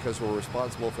here? Because we're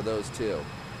responsible for those too.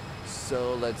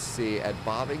 So let's see. At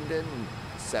Bovingdon,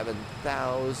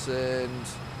 7,000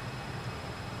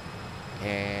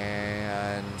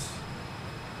 and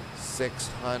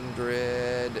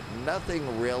 600.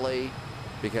 Nothing really.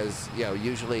 Because, you know,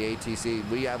 usually ATC,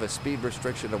 we have a speed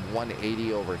restriction of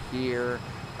 180 over here.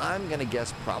 I'm going to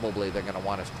guess probably they're going to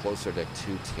want us closer to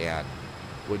 210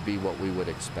 would be what we would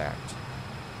expect.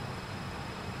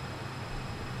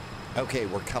 Okay,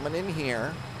 we're coming in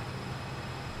here.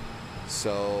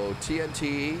 So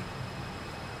TNT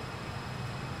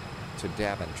to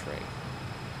Daventry.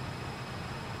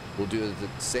 We'll do the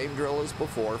same drill as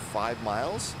before, 5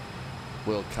 miles.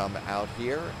 We'll come out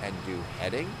here and do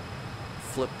heading.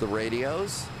 Flip the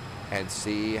radios and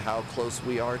see how close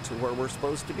we are to where we're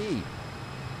supposed to be.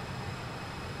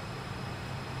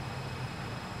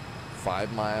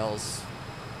 5 miles.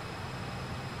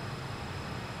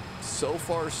 So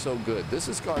far, so good. This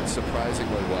has gone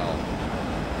surprisingly well.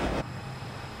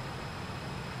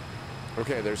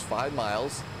 Okay, there's 5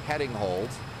 miles. Heading hold.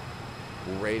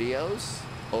 Radios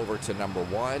over to number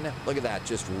 1. Look at that,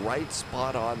 just right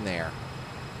spot on there.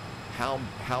 How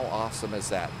awesome is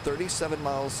that? 37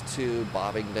 miles to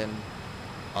Bovingdon.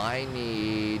 I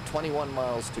need 21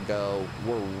 miles to go.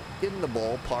 We're in the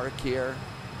ballpark here.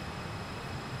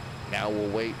 Now we'll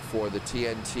wait for the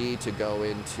TNT to go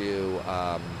into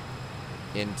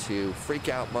freak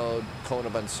out mode, cone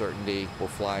of uncertainty. We're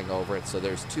flying over it. So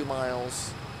there's 2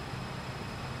 miles.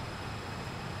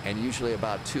 And usually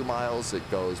about 2 miles it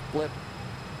goes blip.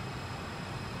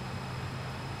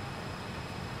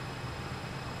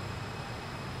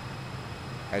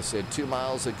 I said 2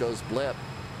 miles, it goes blip.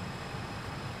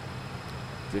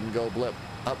 Didn't go blip.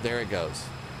 Up there it goes.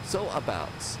 So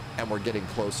abouts. And we're getting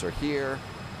closer here.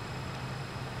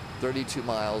 32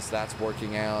 miles, that's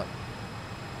working out.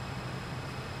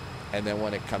 And then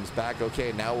when it comes back,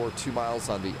 okay, now we're 2 miles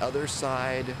on the other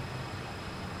side.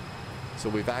 So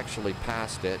we've actually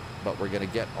passed it, but we're going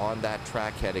to get on that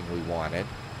track heading we wanted.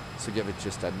 So give it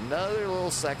just another little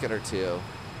second or two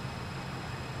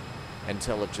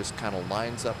until it just kind of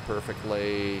lines up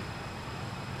perfectly.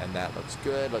 And that looks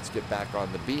good. Let's get back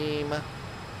on the beam.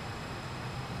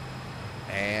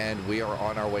 And we are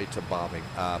on our way to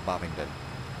Bovingdon.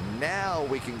 Now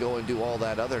we can go and do all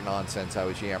that other nonsense I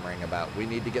was yammering about. We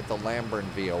need to get the Lamburn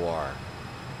VOR.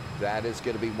 That is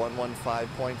going to be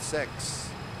 115.6.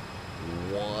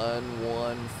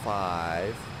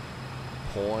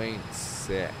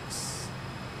 115.6.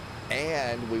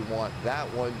 And we want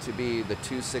that one to be the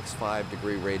 265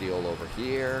 degree radial over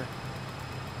here.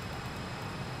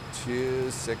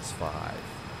 265.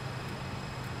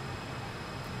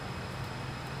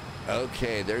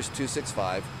 Okay, there's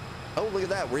 265. Oh, look at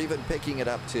that. We're even picking it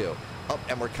up too. Oh,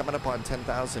 and we're coming up on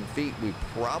 10,000 feet. We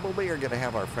probably are going to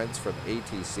have our friends from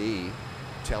ATC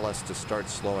tell us to start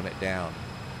slowing it down.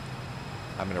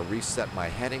 I'm going to reset my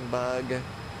heading bug.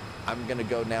 I'm going to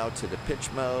go now to the pitch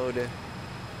mode.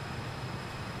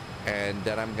 And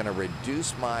then I'm going to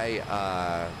reduce my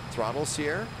throttles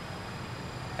here.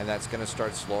 And that's going to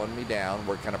start slowing me down.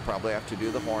 We're going to probably have to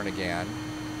do the horn again.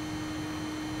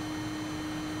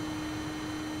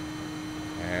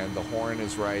 And the horn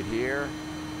is right here.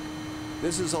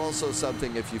 This is also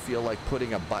something, if you feel like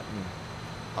putting a button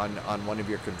on one of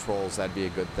your controls, that'd be a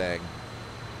good thing.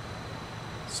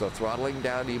 So throttling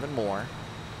down even more.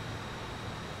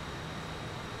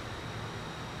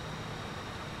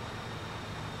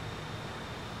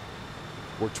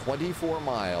 We're 24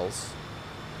 miles.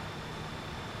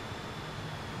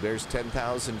 There's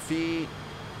 10,000 feet.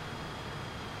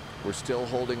 We're still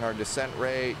holding our descent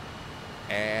rate,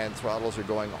 and throttles are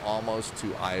going almost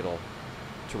to idle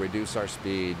to reduce our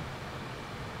speed.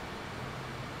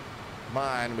 Come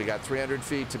on, we got 300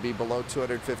 feet to be below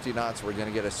 250 knots. We're going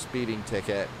to get a speeding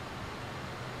ticket.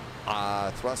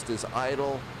 Thrust is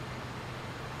idle.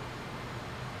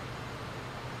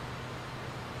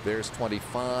 There's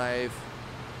 25.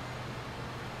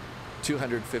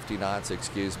 250 knots,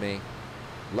 excuse me.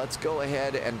 Let's go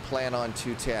ahead and plan on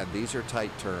 210. These are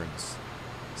tight turns.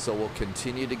 So we'll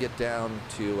continue to get down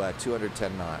to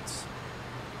 210 knots.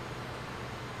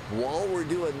 While we're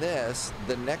doing this,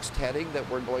 the next heading that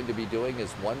we're going to be doing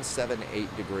is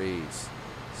 178 degrees.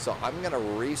 So I'm going to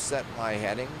reset my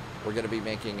heading. We're going to be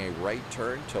making a right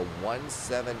turn to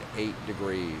 178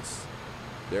 degrees.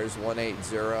 There's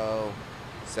 180,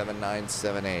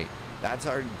 7978.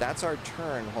 That's our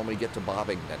turn when we get to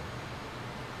Bovington.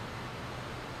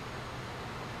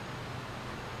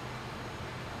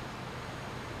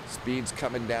 Speed's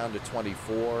coming down to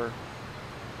 24.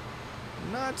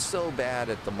 Not so bad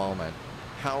at the moment.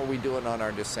 How are we doing on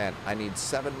our descent? I need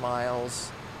 7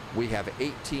 miles. We have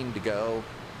 18 to go.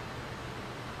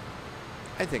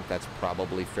 I think that's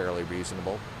probably fairly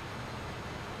reasonable.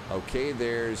 Okay,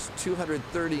 there's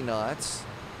 230 knots.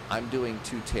 I'm doing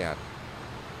 210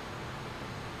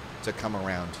 to come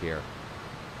around here.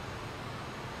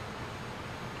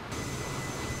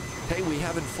 Hey, we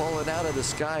haven't fallen out of the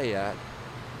sky yet.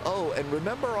 Oh, and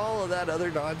remember all of that other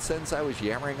nonsense I was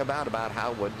yammering about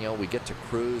how when we get to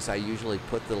cruise, I usually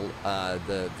put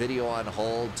the video on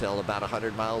hold till about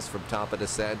 100 miles from top of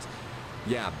descent.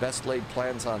 Yeah, best laid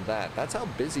plans on that. That's how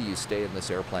busy you stay in this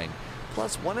airplane.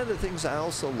 Plus, one of the things I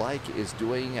also like is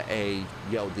doing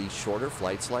these shorter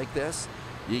flights like this.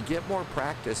 You get more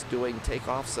practice doing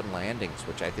takeoffs and landings,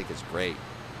 which I think is great.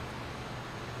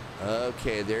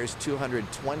 Okay, there's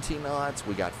 220 knots.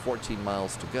 We got 14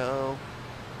 miles to go.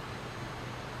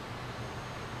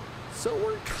 So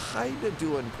we're kind of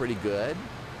doing pretty good.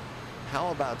 How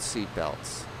about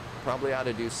seatbelts? Probably ought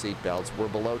to do seatbelts. We're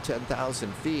below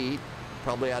 10,000 feet.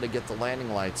 Probably ought to get the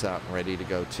landing lights out and ready to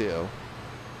go too.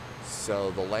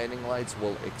 So the landing lights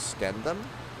will extend them.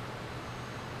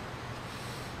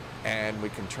 And we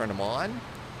can turn them on.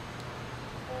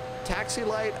 Taxi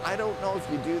light, I don't know if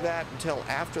you do that until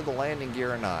after the landing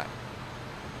gear or not.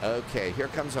 Okay, here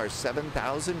comes our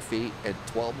 7,000 feet at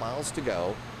 12 miles to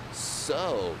go.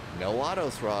 So, no auto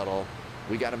throttle.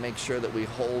 We got to make sure that we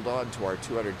hold on to our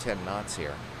 210 knots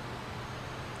here.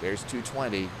 There's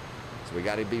 220. So we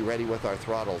got to be ready with our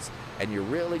throttles. And you're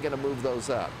really going to move those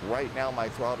up. Right now, my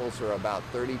throttles are about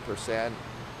 30%.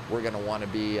 We're going to want to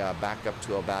be back up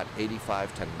to about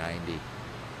 85 to 90.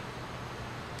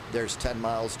 There's 10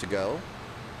 miles to go.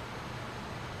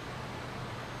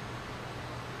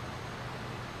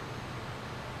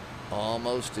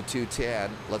 Almost to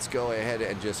 210. Let's go ahead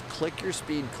and just click your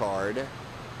speed card.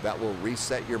 That will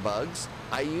reset your bugs.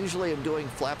 I usually am doing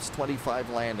flaps 25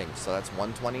 landings, so that's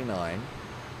 129.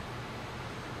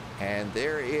 And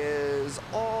there is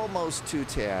almost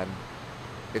 210.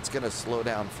 It's going to slow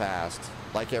down fast.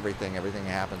 Like everything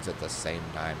happens at the same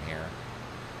time here.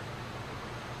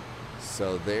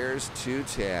 So there's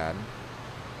 210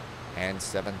 and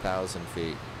 7,000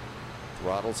 feet.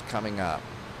 Throttle's coming up.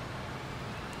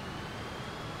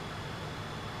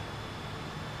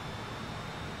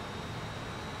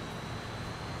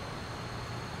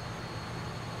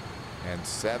 And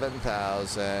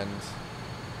 7,000.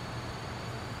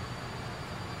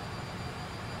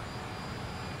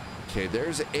 Okay,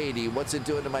 there's 80. What's it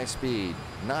doing to my speed?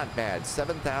 Not bad.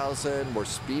 7,000. We're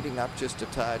speeding up just a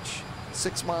touch.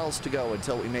 6 miles to go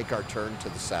until we make our turn to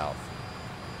the south.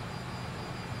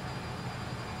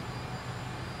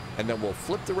 And then we'll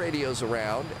flip the radios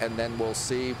around, and then we'll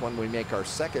see when we make our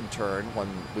second turn, when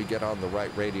we get on the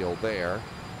right radial there.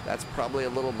 That's probably a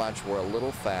little much. We're a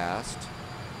little fast.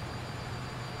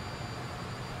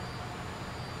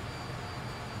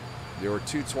 There were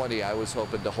 220. I was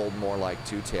hoping to hold more like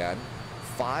 210.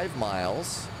 5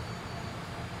 miles.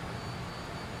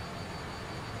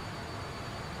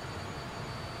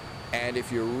 And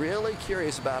if you're really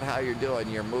curious about how you're doing,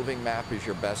 your moving map is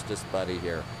your bestest buddy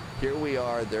here. Here we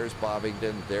are. There's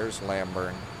Bovingdon. There's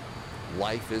Lamburn.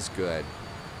 Life is good.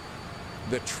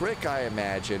 The trick, I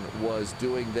imagine, was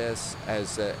doing this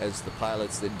as the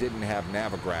pilots that didn't have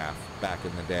Navigraph back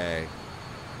in the day.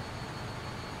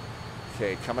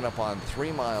 Okay, coming up on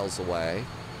 3 miles away.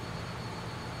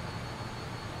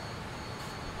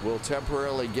 We'll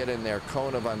temporarily get in their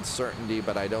cone of uncertainty,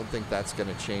 but I don't think that's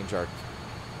going to change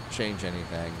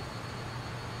anything.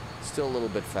 Still a little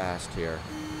bit fast here.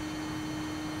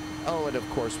 Oh, and of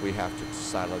course we have to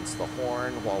silence the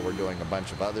horn while we're doing a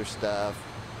bunch of other stuff.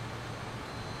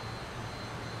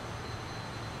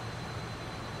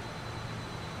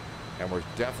 And we're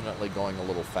definitely going a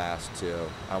little fast too.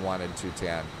 I wanted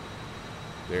 210.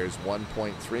 There's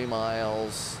 1.3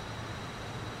 miles.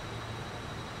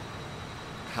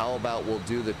 How about we'll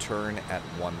do the turn at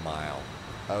 1 mile?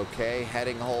 Okay,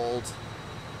 heading hold.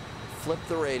 Flip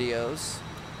the radios.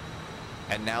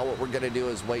 And now what we're going to do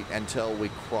is wait until we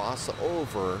cross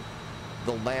over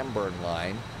the Lamburn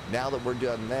line. Now that we're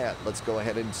done that, let's go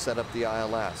ahead and set up the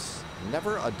ILS.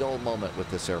 Never a dull moment with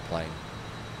this airplane.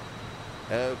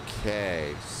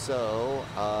 Okay, so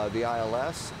the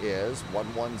ILS is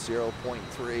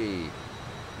 110.3.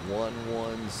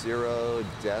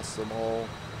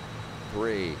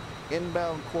 110.3.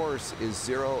 Inbound course is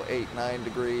 089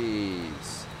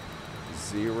 degrees.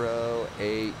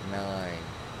 089.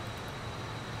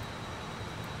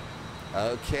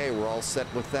 Okay, we're all set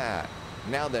with that.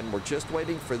 Now then, we're just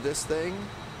waiting for this thing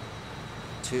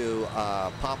to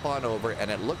pop on over,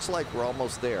 and it looks like we're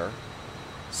almost there.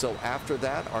 So after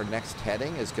that, our next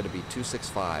heading is going to be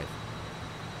 265.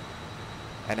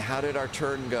 And how did our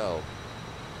turn go?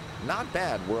 Not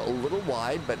bad. We're a little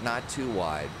wide, but not too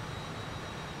wide.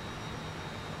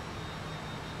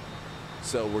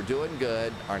 So we're doing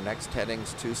good. Our next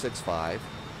heading's 265.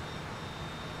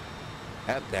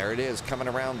 Yep, there it is, coming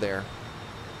around there.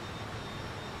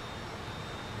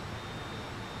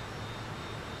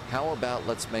 How about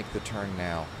let's make the turn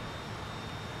now?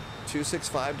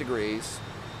 265 degrees.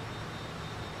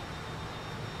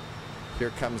 Here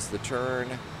comes the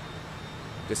turn.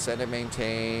 Descend and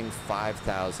maintain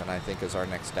 5,000, I think, is our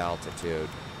next altitude.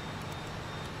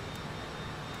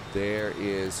 There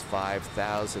is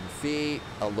 5,000 feet.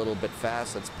 A little bit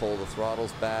fast. Let's pull the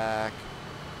throttles back.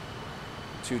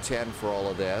 210 for all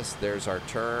of this. There's our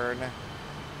turn.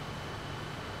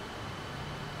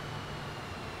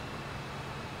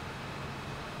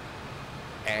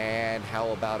 And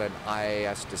how about an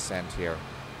IAS descent here?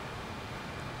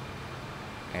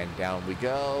 And down we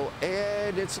go.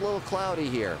 And it's a little cloudy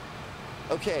here.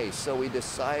 Okay, so we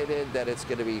decided that it's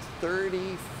going to be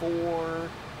 34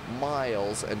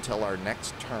 miles until our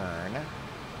next turn.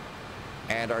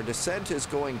 And our descent is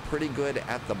going pretty good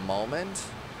at the moment,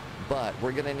 but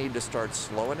we're going to need to start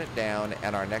slowing it down,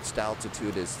 and our next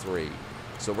altitude is 3.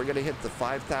 So we're going to hit the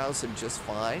 5,000 just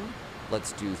fine.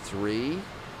 Let's do 3.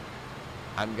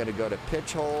 I'm going to go to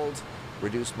pitch hold,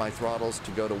 reduce my throttles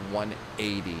to go to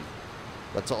 180.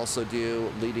 Let's also do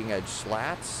leading edge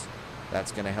slats.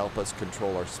 That's going to help us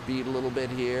control our speed a little bit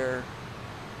here.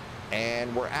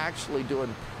 And we're actually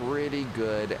doing pretty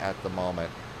good at the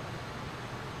moment.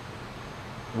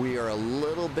 We are a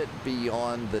little bit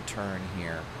beyond the turn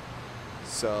here.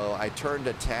 So I turned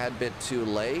a tad bit too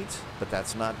late, but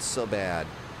that's not so bad.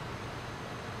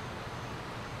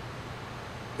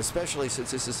 Especially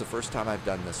since this is the first time I've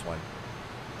done this one.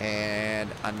 And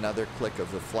another click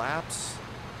of the flaps.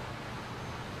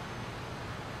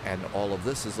 And all of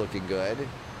this is looking good.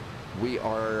 We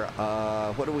are,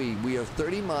 we are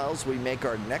 30 miles. We make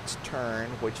our next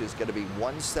turn, which is going to be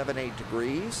 178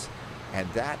 degrees.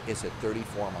 And that is at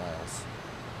 34 miles.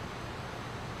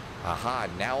 Aha,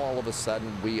 now all of a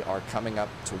sudden we are coming up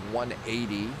to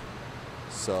 180.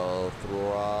 So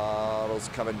throttle's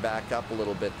coming back up a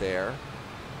little bit there.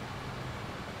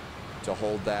 To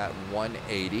hold that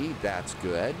 180, that's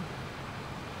good.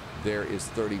 There is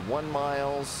 31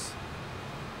 miles.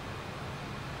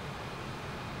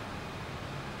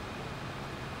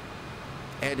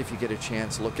 And if you get a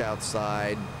chance, look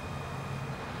outside.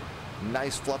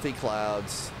 Nice fluffy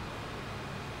clouds.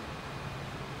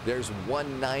 There's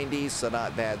 190, so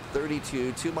not bad.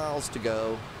 32, 2 miles to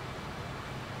go.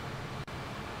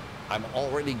 I'm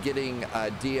already getting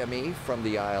DME from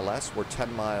the ILS. We're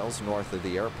 10 miles north of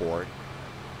the airport.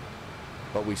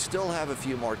 but we still have a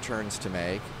few more turns to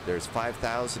make. There's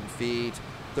 5,000 feet,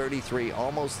 33,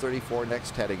 almost 34.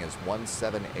 Next heading is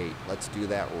 178. Let's do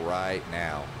that right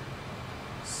now.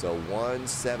 So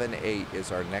 178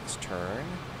 is our next turn.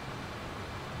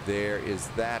 There is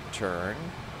that turn.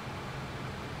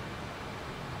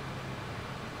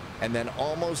 And then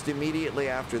almost immediately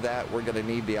after that, we're going to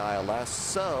need the ILS.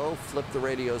 So flip the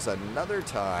radios another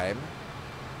time.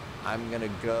 I'm going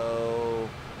to go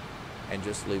and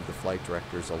just leave the flight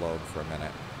directors alone for a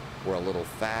minute. We're a little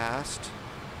fast.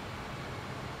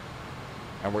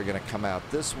 And we're going to come out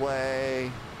this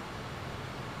way.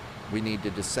 We need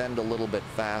to descend a little bit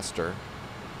faster.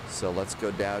 So let's go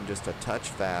down just a touch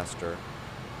faster.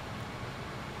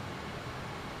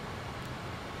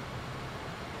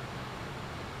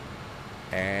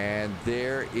 And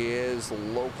there is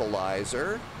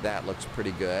localizer. That looks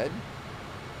pretty good.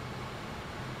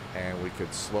 And we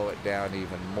could slow it down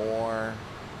even more.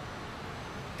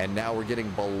 And now we're getting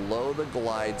below the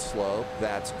glide slope.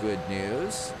 That's good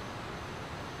news.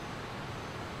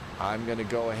 I'm going to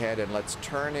go ahead and let's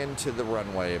turn into the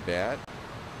runway a bit.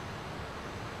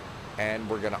 And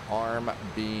we're going to arm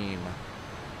beam.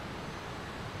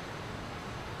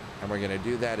 And we're going to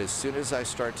do that as soon as I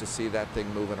start to see that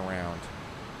thing moving around.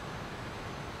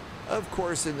 Of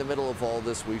course, in the middle of all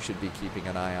this, we should be keeping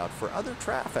an eye out for other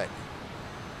traffic.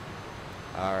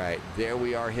 All right, there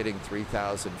we are hitting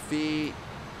 3,000 feet.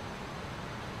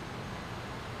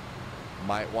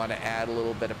 Might want to add a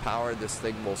little bit of power. This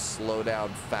thing will slow down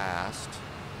fast.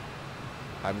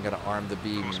 I'm going to arm the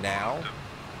beam now.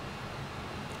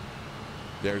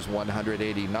 There's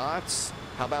 180 knots.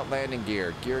 How about landing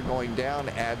gear? Gear going down,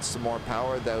 add some more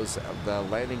power. The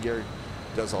landing gear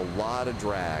does a lot of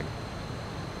drag.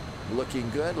 Looking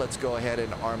good. Let's go ahead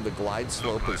and arm the glide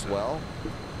slope as well.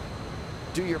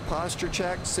 Do your posture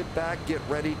check, sit back, get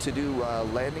ready to do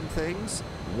landing things.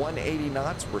 180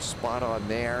 knots, we're spot on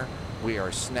there. We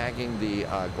are snagging the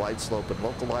glide slope and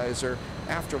localizer.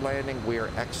 After landing, we are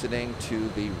exiting to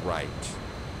the right.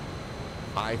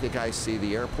 I think I see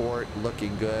the airport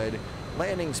looking good.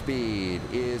 Landing speed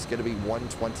is going to be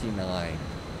 129.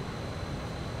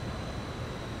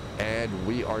 And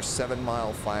we are 9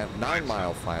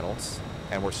 mile finals,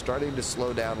 and we're starting to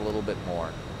slow down a little bit more.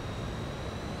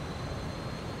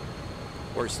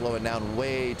 We're slowing down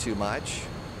way too much.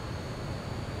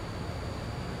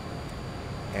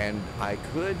 And I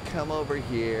could come over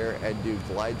here and do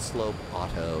glide slope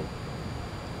auto.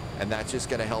 And that's just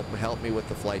going to help me with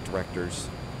the flight directors.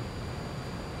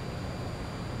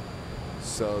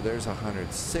 So there's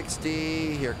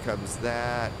 160. Here comes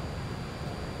that.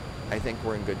 I think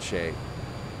we're in good shape.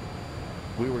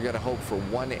 We were going to hope for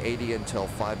 180 until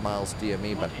 5 miles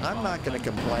DME, but I'm not going to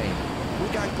complain. We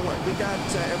got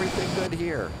everything good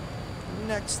here.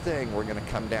 Next thing, we're going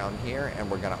to come down here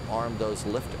and we're going to arm those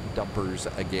lift dumpers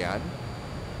again.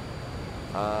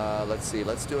 Let's see.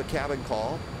 Let's do a cabin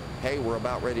call. Hey, we're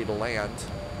about ready to land.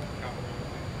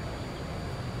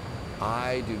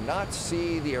 I do not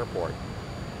see the airport.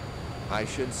 I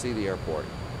should see the airport.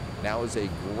 Now is a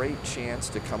great chance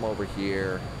to come over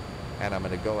here, and I'm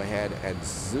going to go ahead and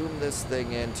zoom this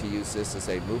thing in to use this as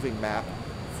a moving map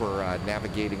for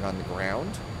navigating on the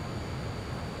ground.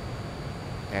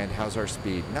 And how's our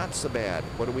speed? Not so bad.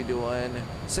 What are we doing?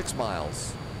 6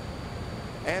 miles.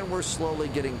 And we're slowly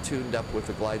getting tuned up with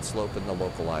the glide slope and the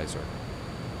localizer.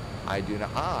 I do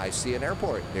not... I see an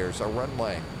airport. There's our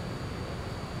runway.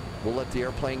 We'll let the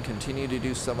airplane continue to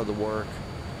do some of the work.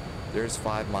 There's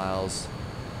 5 miles.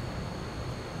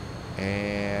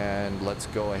 And let's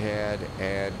go ahead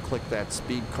and click that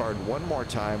speed card one more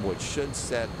time, which should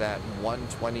set that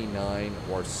 129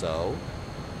 or so.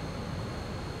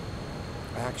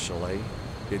 Actually,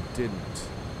 it didn't.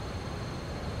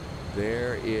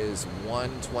 There is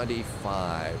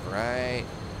 125, right?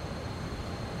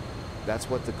 That's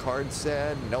what the card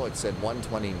said? No, it said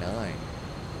 129.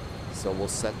 So we'll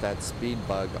set that speed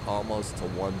bug almost to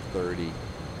 130.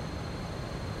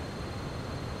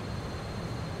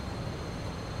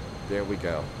 There we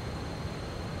go.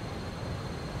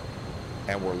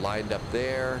 And we're lined up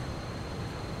there.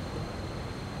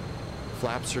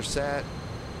 Flaps are set.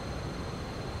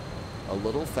 A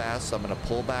little fast, so I'm going to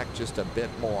pull back just a bit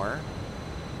more.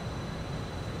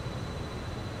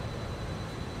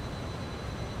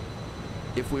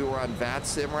 If we were on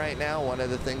VATSIM right now, one of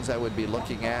the things I would be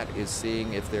looking at is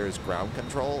seeing if there is ground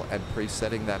control and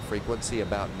presetting that frequency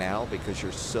about now, because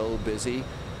you're so busy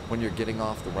when you're getting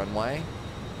off the runway.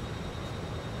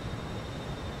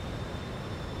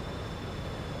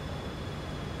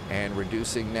 And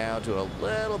reducing now to a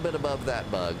little bit above that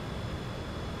bug.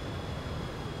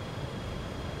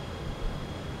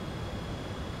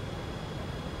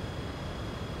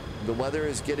 The weather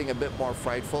is getting a bit more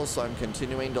frightful, so I'm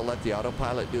continuing to let the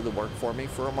autopilot do the work for me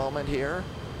for a moment here.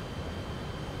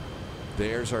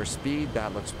 There's our speed.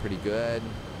 That looks pretty good.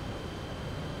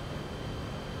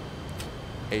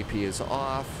 AP is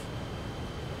off.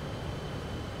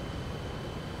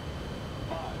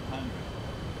 500.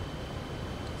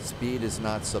 Speed is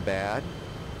not so bad.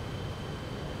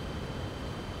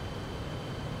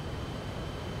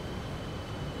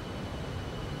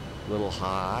 Little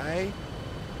high.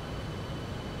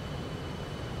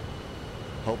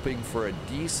 Hoping for a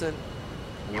decent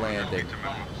landing.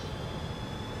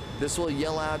 This will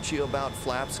yell out to you about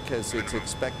flaps because it's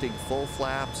expecting full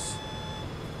flaps.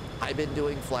 I've been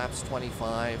doing flaps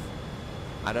 25.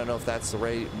 I don't know if that's the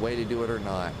right way to do it or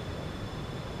not.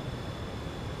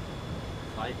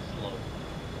 Light slow.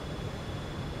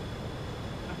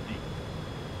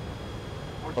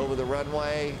 50. Over the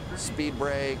runway, speed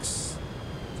brakes,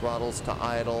 throttles to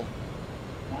idle.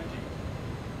 20.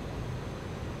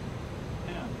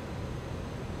 10.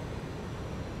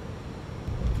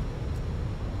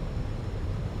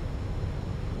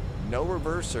 No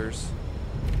reversers.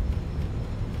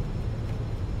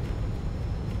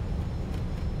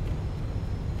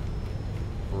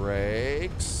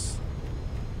 Brakes.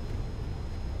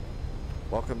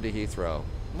 Welcome to Heathrow.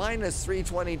 Minus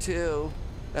 322.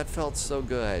 That felt so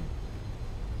good.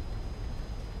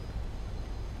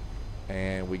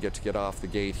 And we get to get off the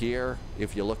gate here.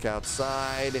 If you look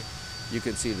outside, you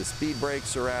can see the speed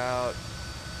brakes are out.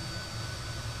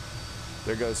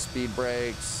 There goes speed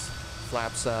brakes.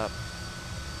 Flaps up.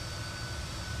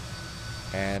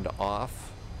 And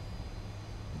off.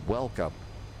 Welcome.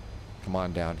 Come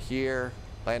on down here.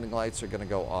 Landing lights are going to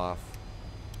go off.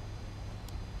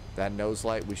 That nose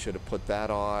light, we should have put that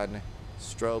on.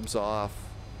 Strobes off.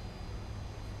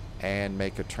 And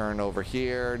make a turn over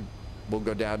here. We'll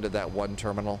go down to that one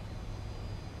terminal.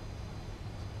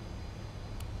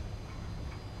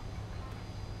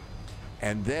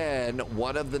 And then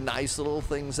one of the nice little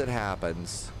things that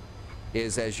happens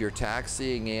is as you're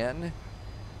taxiing in,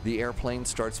 the airplane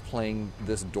starts playing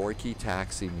this dorky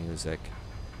taxi music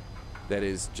that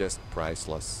is just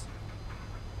priceless.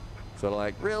 So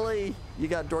like, really? You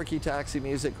got dorky taxi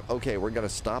music? Okay, we're gonna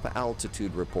stop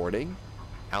altitude reporting.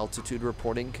 Altitude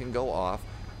reporting can go off.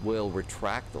 We'll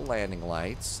retract the landing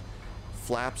lights.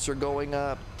 Flaps are going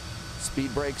up.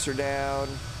 Speed brakes are down.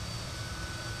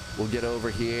 We'll get over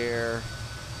here.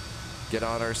 Get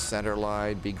on our center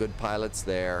line. Be good pilots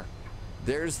there.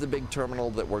 There's the big terminal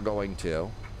that we're going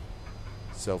to.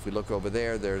 So if we look over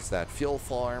there, there's that fuel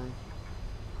farm.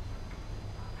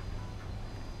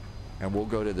 And we'll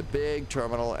go to the big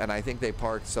terminal, and I think they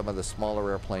parked some of the smaller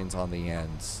airplanes on the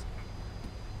ends.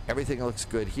 Everything looks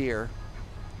good here.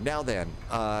 Now then,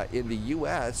 in the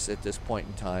US at this point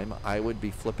in time, I would be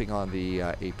flipping on the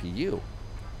APU.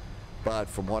 But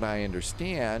from what I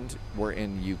understand, we're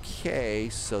in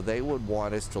UK, so they would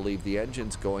want us to leave the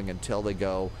engines going until they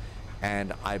go,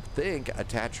 and I think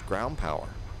attach ground power.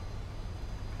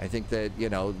 I think that, you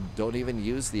know, don't even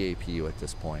use the APU at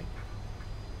this point.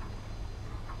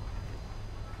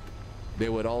 They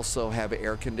would also have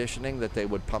air conditioning that they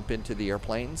would pump into the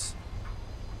airplanes.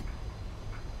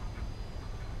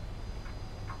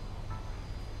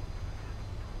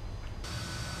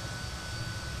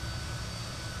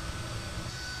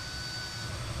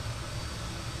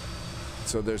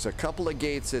 So there's a couple of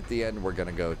gates at the end we're going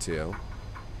to go to.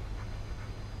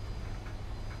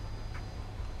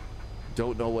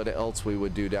 Don't know what else we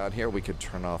would do down here. We could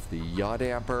turn off the yaw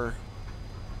damper.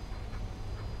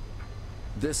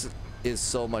 This is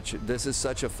so much, this is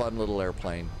such a fun little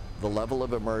airplane. The level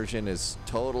of immersion is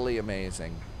totally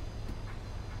amazing.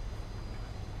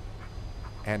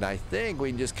 And I think we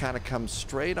can just kind of come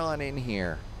straight on in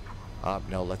here.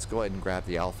 No, let's go ahead and grab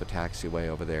the Alpha taxiway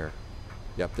over there.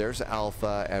 Yep, there's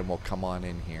Alpha, and we'll come on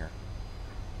in here.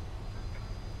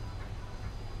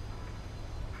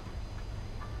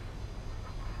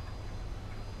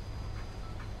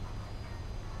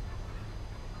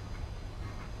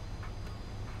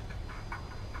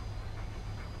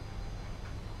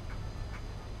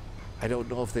 I don't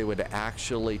know if they would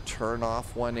actually turn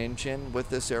off one engine with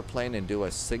this airplane and do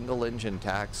a single engine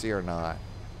taxi or not.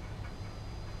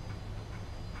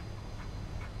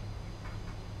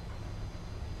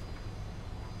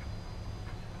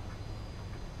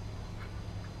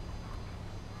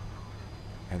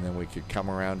 And then we could come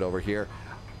around over here.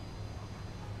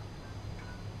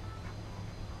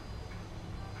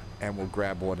 And we'll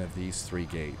grab one of these three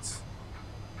gates.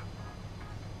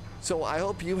 So I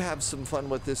hope you have some fun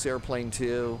with this airplane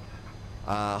too.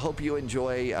 Hope you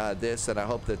enjoy this, and I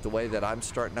hope that the way that I'm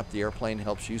starting up the airplane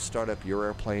helps you start up your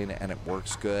airplane and it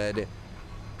works good.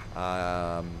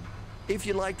 If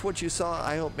you liked what you saw,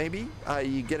 I hope maybe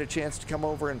you get a chance to come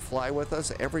over and fly with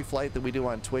us. Every flight that we do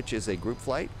on Twitch is a group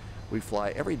flight. We fly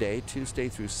every day, Tuesday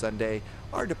through Sunday.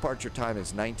 Our departure time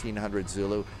is 1900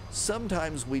 Zulu.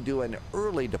 Sometimes we do an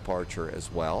early departure as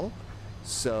well.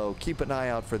 So keep an eye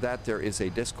out for that. There is a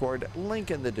Discord link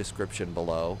in the description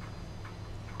below.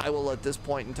 I will at this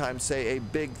point in time say a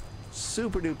big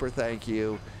super duper thank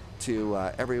you to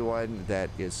everyone that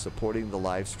is supporting the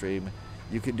live stream.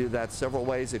 You can do that several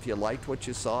ways if you liked what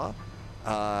you saw.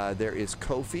 There is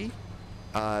Ko-fi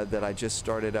that I just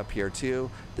started up here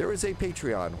too. There is a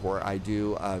Patreon where I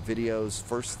do videos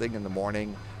first thing in the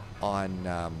morning on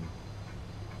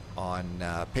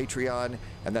Patreon,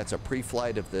 and that's a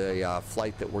pre-flight of the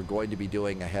flight that we're going to be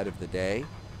doing ahead of the day.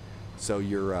 So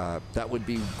that would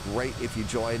be great if you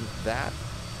join that.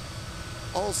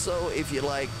 Also, if you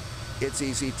like, it's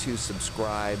easy to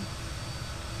subscribe.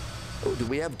 Oh, do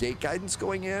we have gate guidance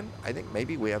going in? I think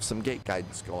maybe we have some gate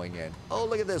guidance going in. Oh,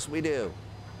 look at this, we do.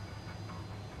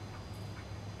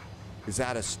 Is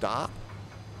that a stop?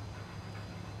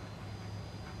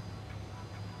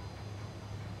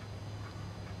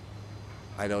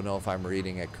 I don't know if I'm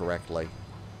reading it correctly.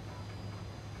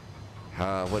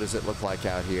 What does it look like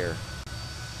out here?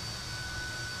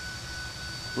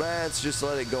 Let's just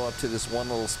let it go up to this one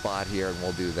little spot here and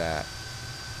we'll do that.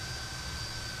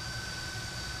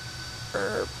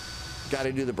 Got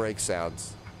to do the brake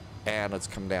sounds. And let's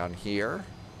come down here.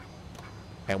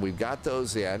 And we've got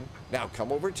those in. Now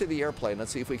come over to the airplane.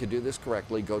 Let's see if we can do this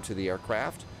correctly. Go to the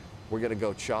aircraft. We're going to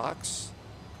go chocks.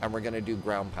 And we're going to do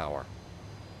ground power.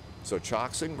 So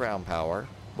chocks and ground power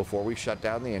before we shut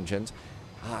down the engines.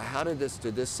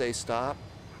 Did this say stop?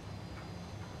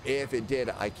 If it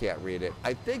did, I can't read it.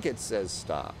 I think it says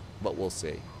stop, but we'll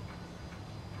see.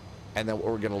 And then what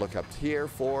we're going to look up here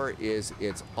for is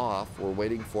it's off. We're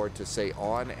waiting for it to say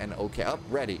on and okay. Up,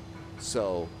 ready.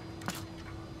 So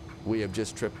we have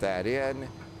just tripped that in.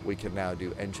 We can now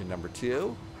do engine number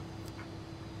 2.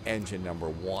 Engine number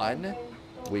 1.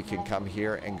 We can come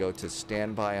here and go to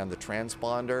standby on the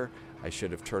transponder. I should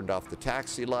have turned off the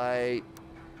taxi light.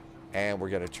 And we're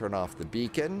going to turn off the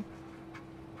beacon.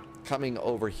 Coming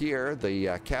over here,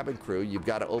 the cabin crew, you've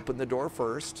got to open the door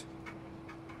first.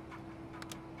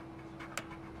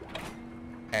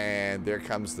 And there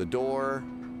comes the door.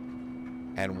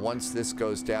 And once this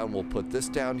goes down, we'll put this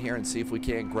down here and see if we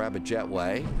can't grab a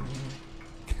jetway.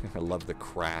 I love the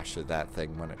crash of that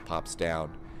thing when it pops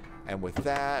down. And with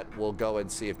that, we'll go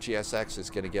and see if GSX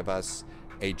is going to give us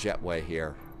a jetway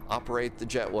here. Operate the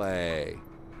jetway.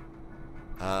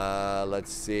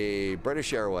 Let's see.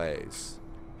 British Airways.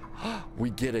 We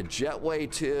get a jetway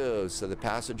too, so the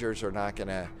passengers are not going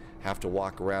to have to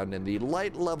walk around in the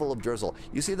light level of drizzle.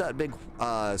 You see that big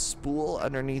spool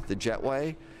underneath the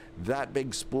jetway? That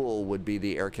big spool would be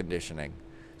the air conditioning.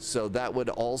 So that would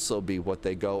also be what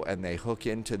they go and they hook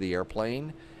into the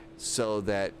airplane so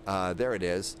that, there it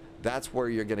is. That's where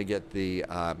you're going to get the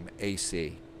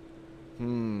AC.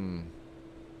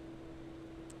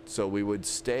 So we would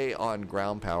stay on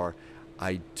ground power.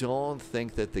 I don't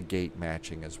think that the gate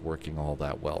matching is working all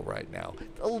that well right now.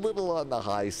 A little on the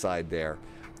high side there.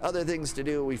 Other things to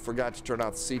do, we forgot to turn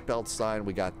off the seatbelt sign.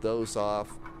 We got those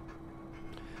off.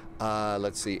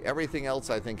 Let's see. Everything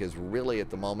else I think is really at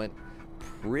the moment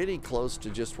pretty close to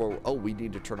just where, oh, we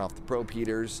need to turn off the probe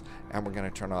heaters and we're going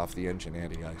to turn off the engine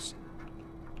anti-ice.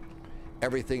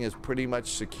 Everything is pretty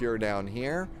much secure down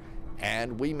here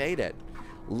and we made it.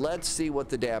 Let's see what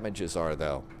the damages are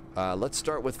though. Let's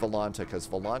start with Volanta because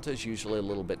Volanta is usually a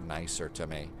little bit nicer to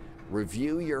me.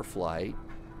 Review your flight.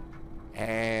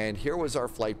 And here was our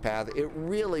flight path. It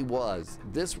really was.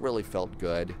 This really felt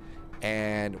good.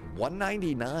 And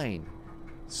 199.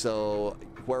 So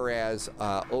whereas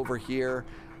over here,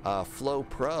 Flow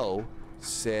Pro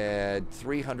said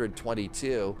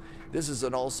 322. This is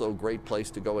an also great place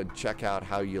to go and check out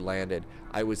how you landed.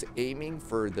 I was aiming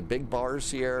for the big bars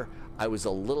here. I was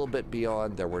a little bit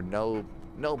beyond. There were no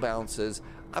bounces.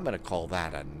 I'm going to call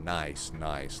that a nice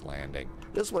landing.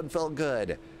 This one felt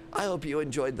good. I hope you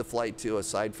enjoyed the flight too,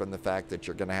 aside from the fact that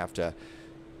you're going to have to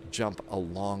jump a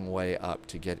long way up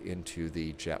to get into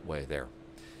the jetway there.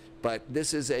 But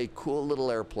this is a cool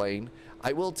little airplane.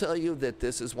 I will tell you that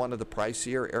this is one of the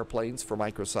pricier airplanes for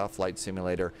Microsoft Flight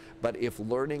Simulator, but if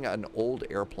learning an old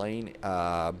airplane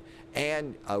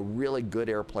and a really good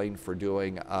airplane for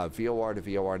doing VOR to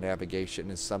VOR navigation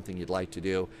is something you'd like to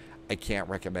do, I can't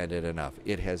recommend it enough.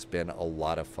 It has been a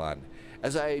lot of fun.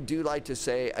 As I do like to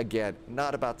say, again,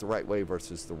 not about the right way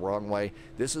versus the wrong way.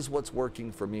 This is what's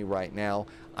working for me right now.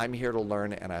 I'm here to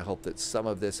learn, and I hope that some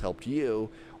of this helped you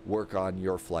work on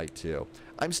your flight too.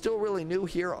 I'm still really new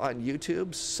here on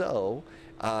YouTube, so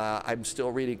I'm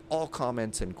still reading all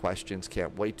comments and questions.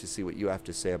 Can't wait to see what you have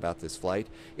to say about this flight.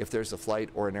 If there's a flight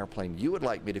or an airplane you would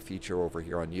like me to feature over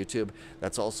here on YouTube,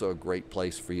 that's also a great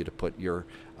place for you to put your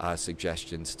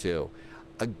suggestions too.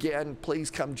 Again,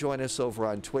 please come join us over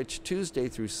on Twitch Tuesday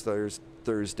through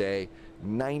Thursday,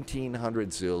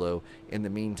 1900 Zulu. In the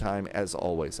meantime, as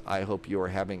always, I hope you are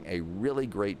having a really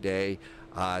great day.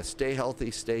 Stay healthy,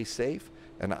 stay safe,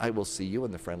 and I will see you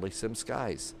in the friendly sim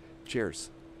skies. Cheers.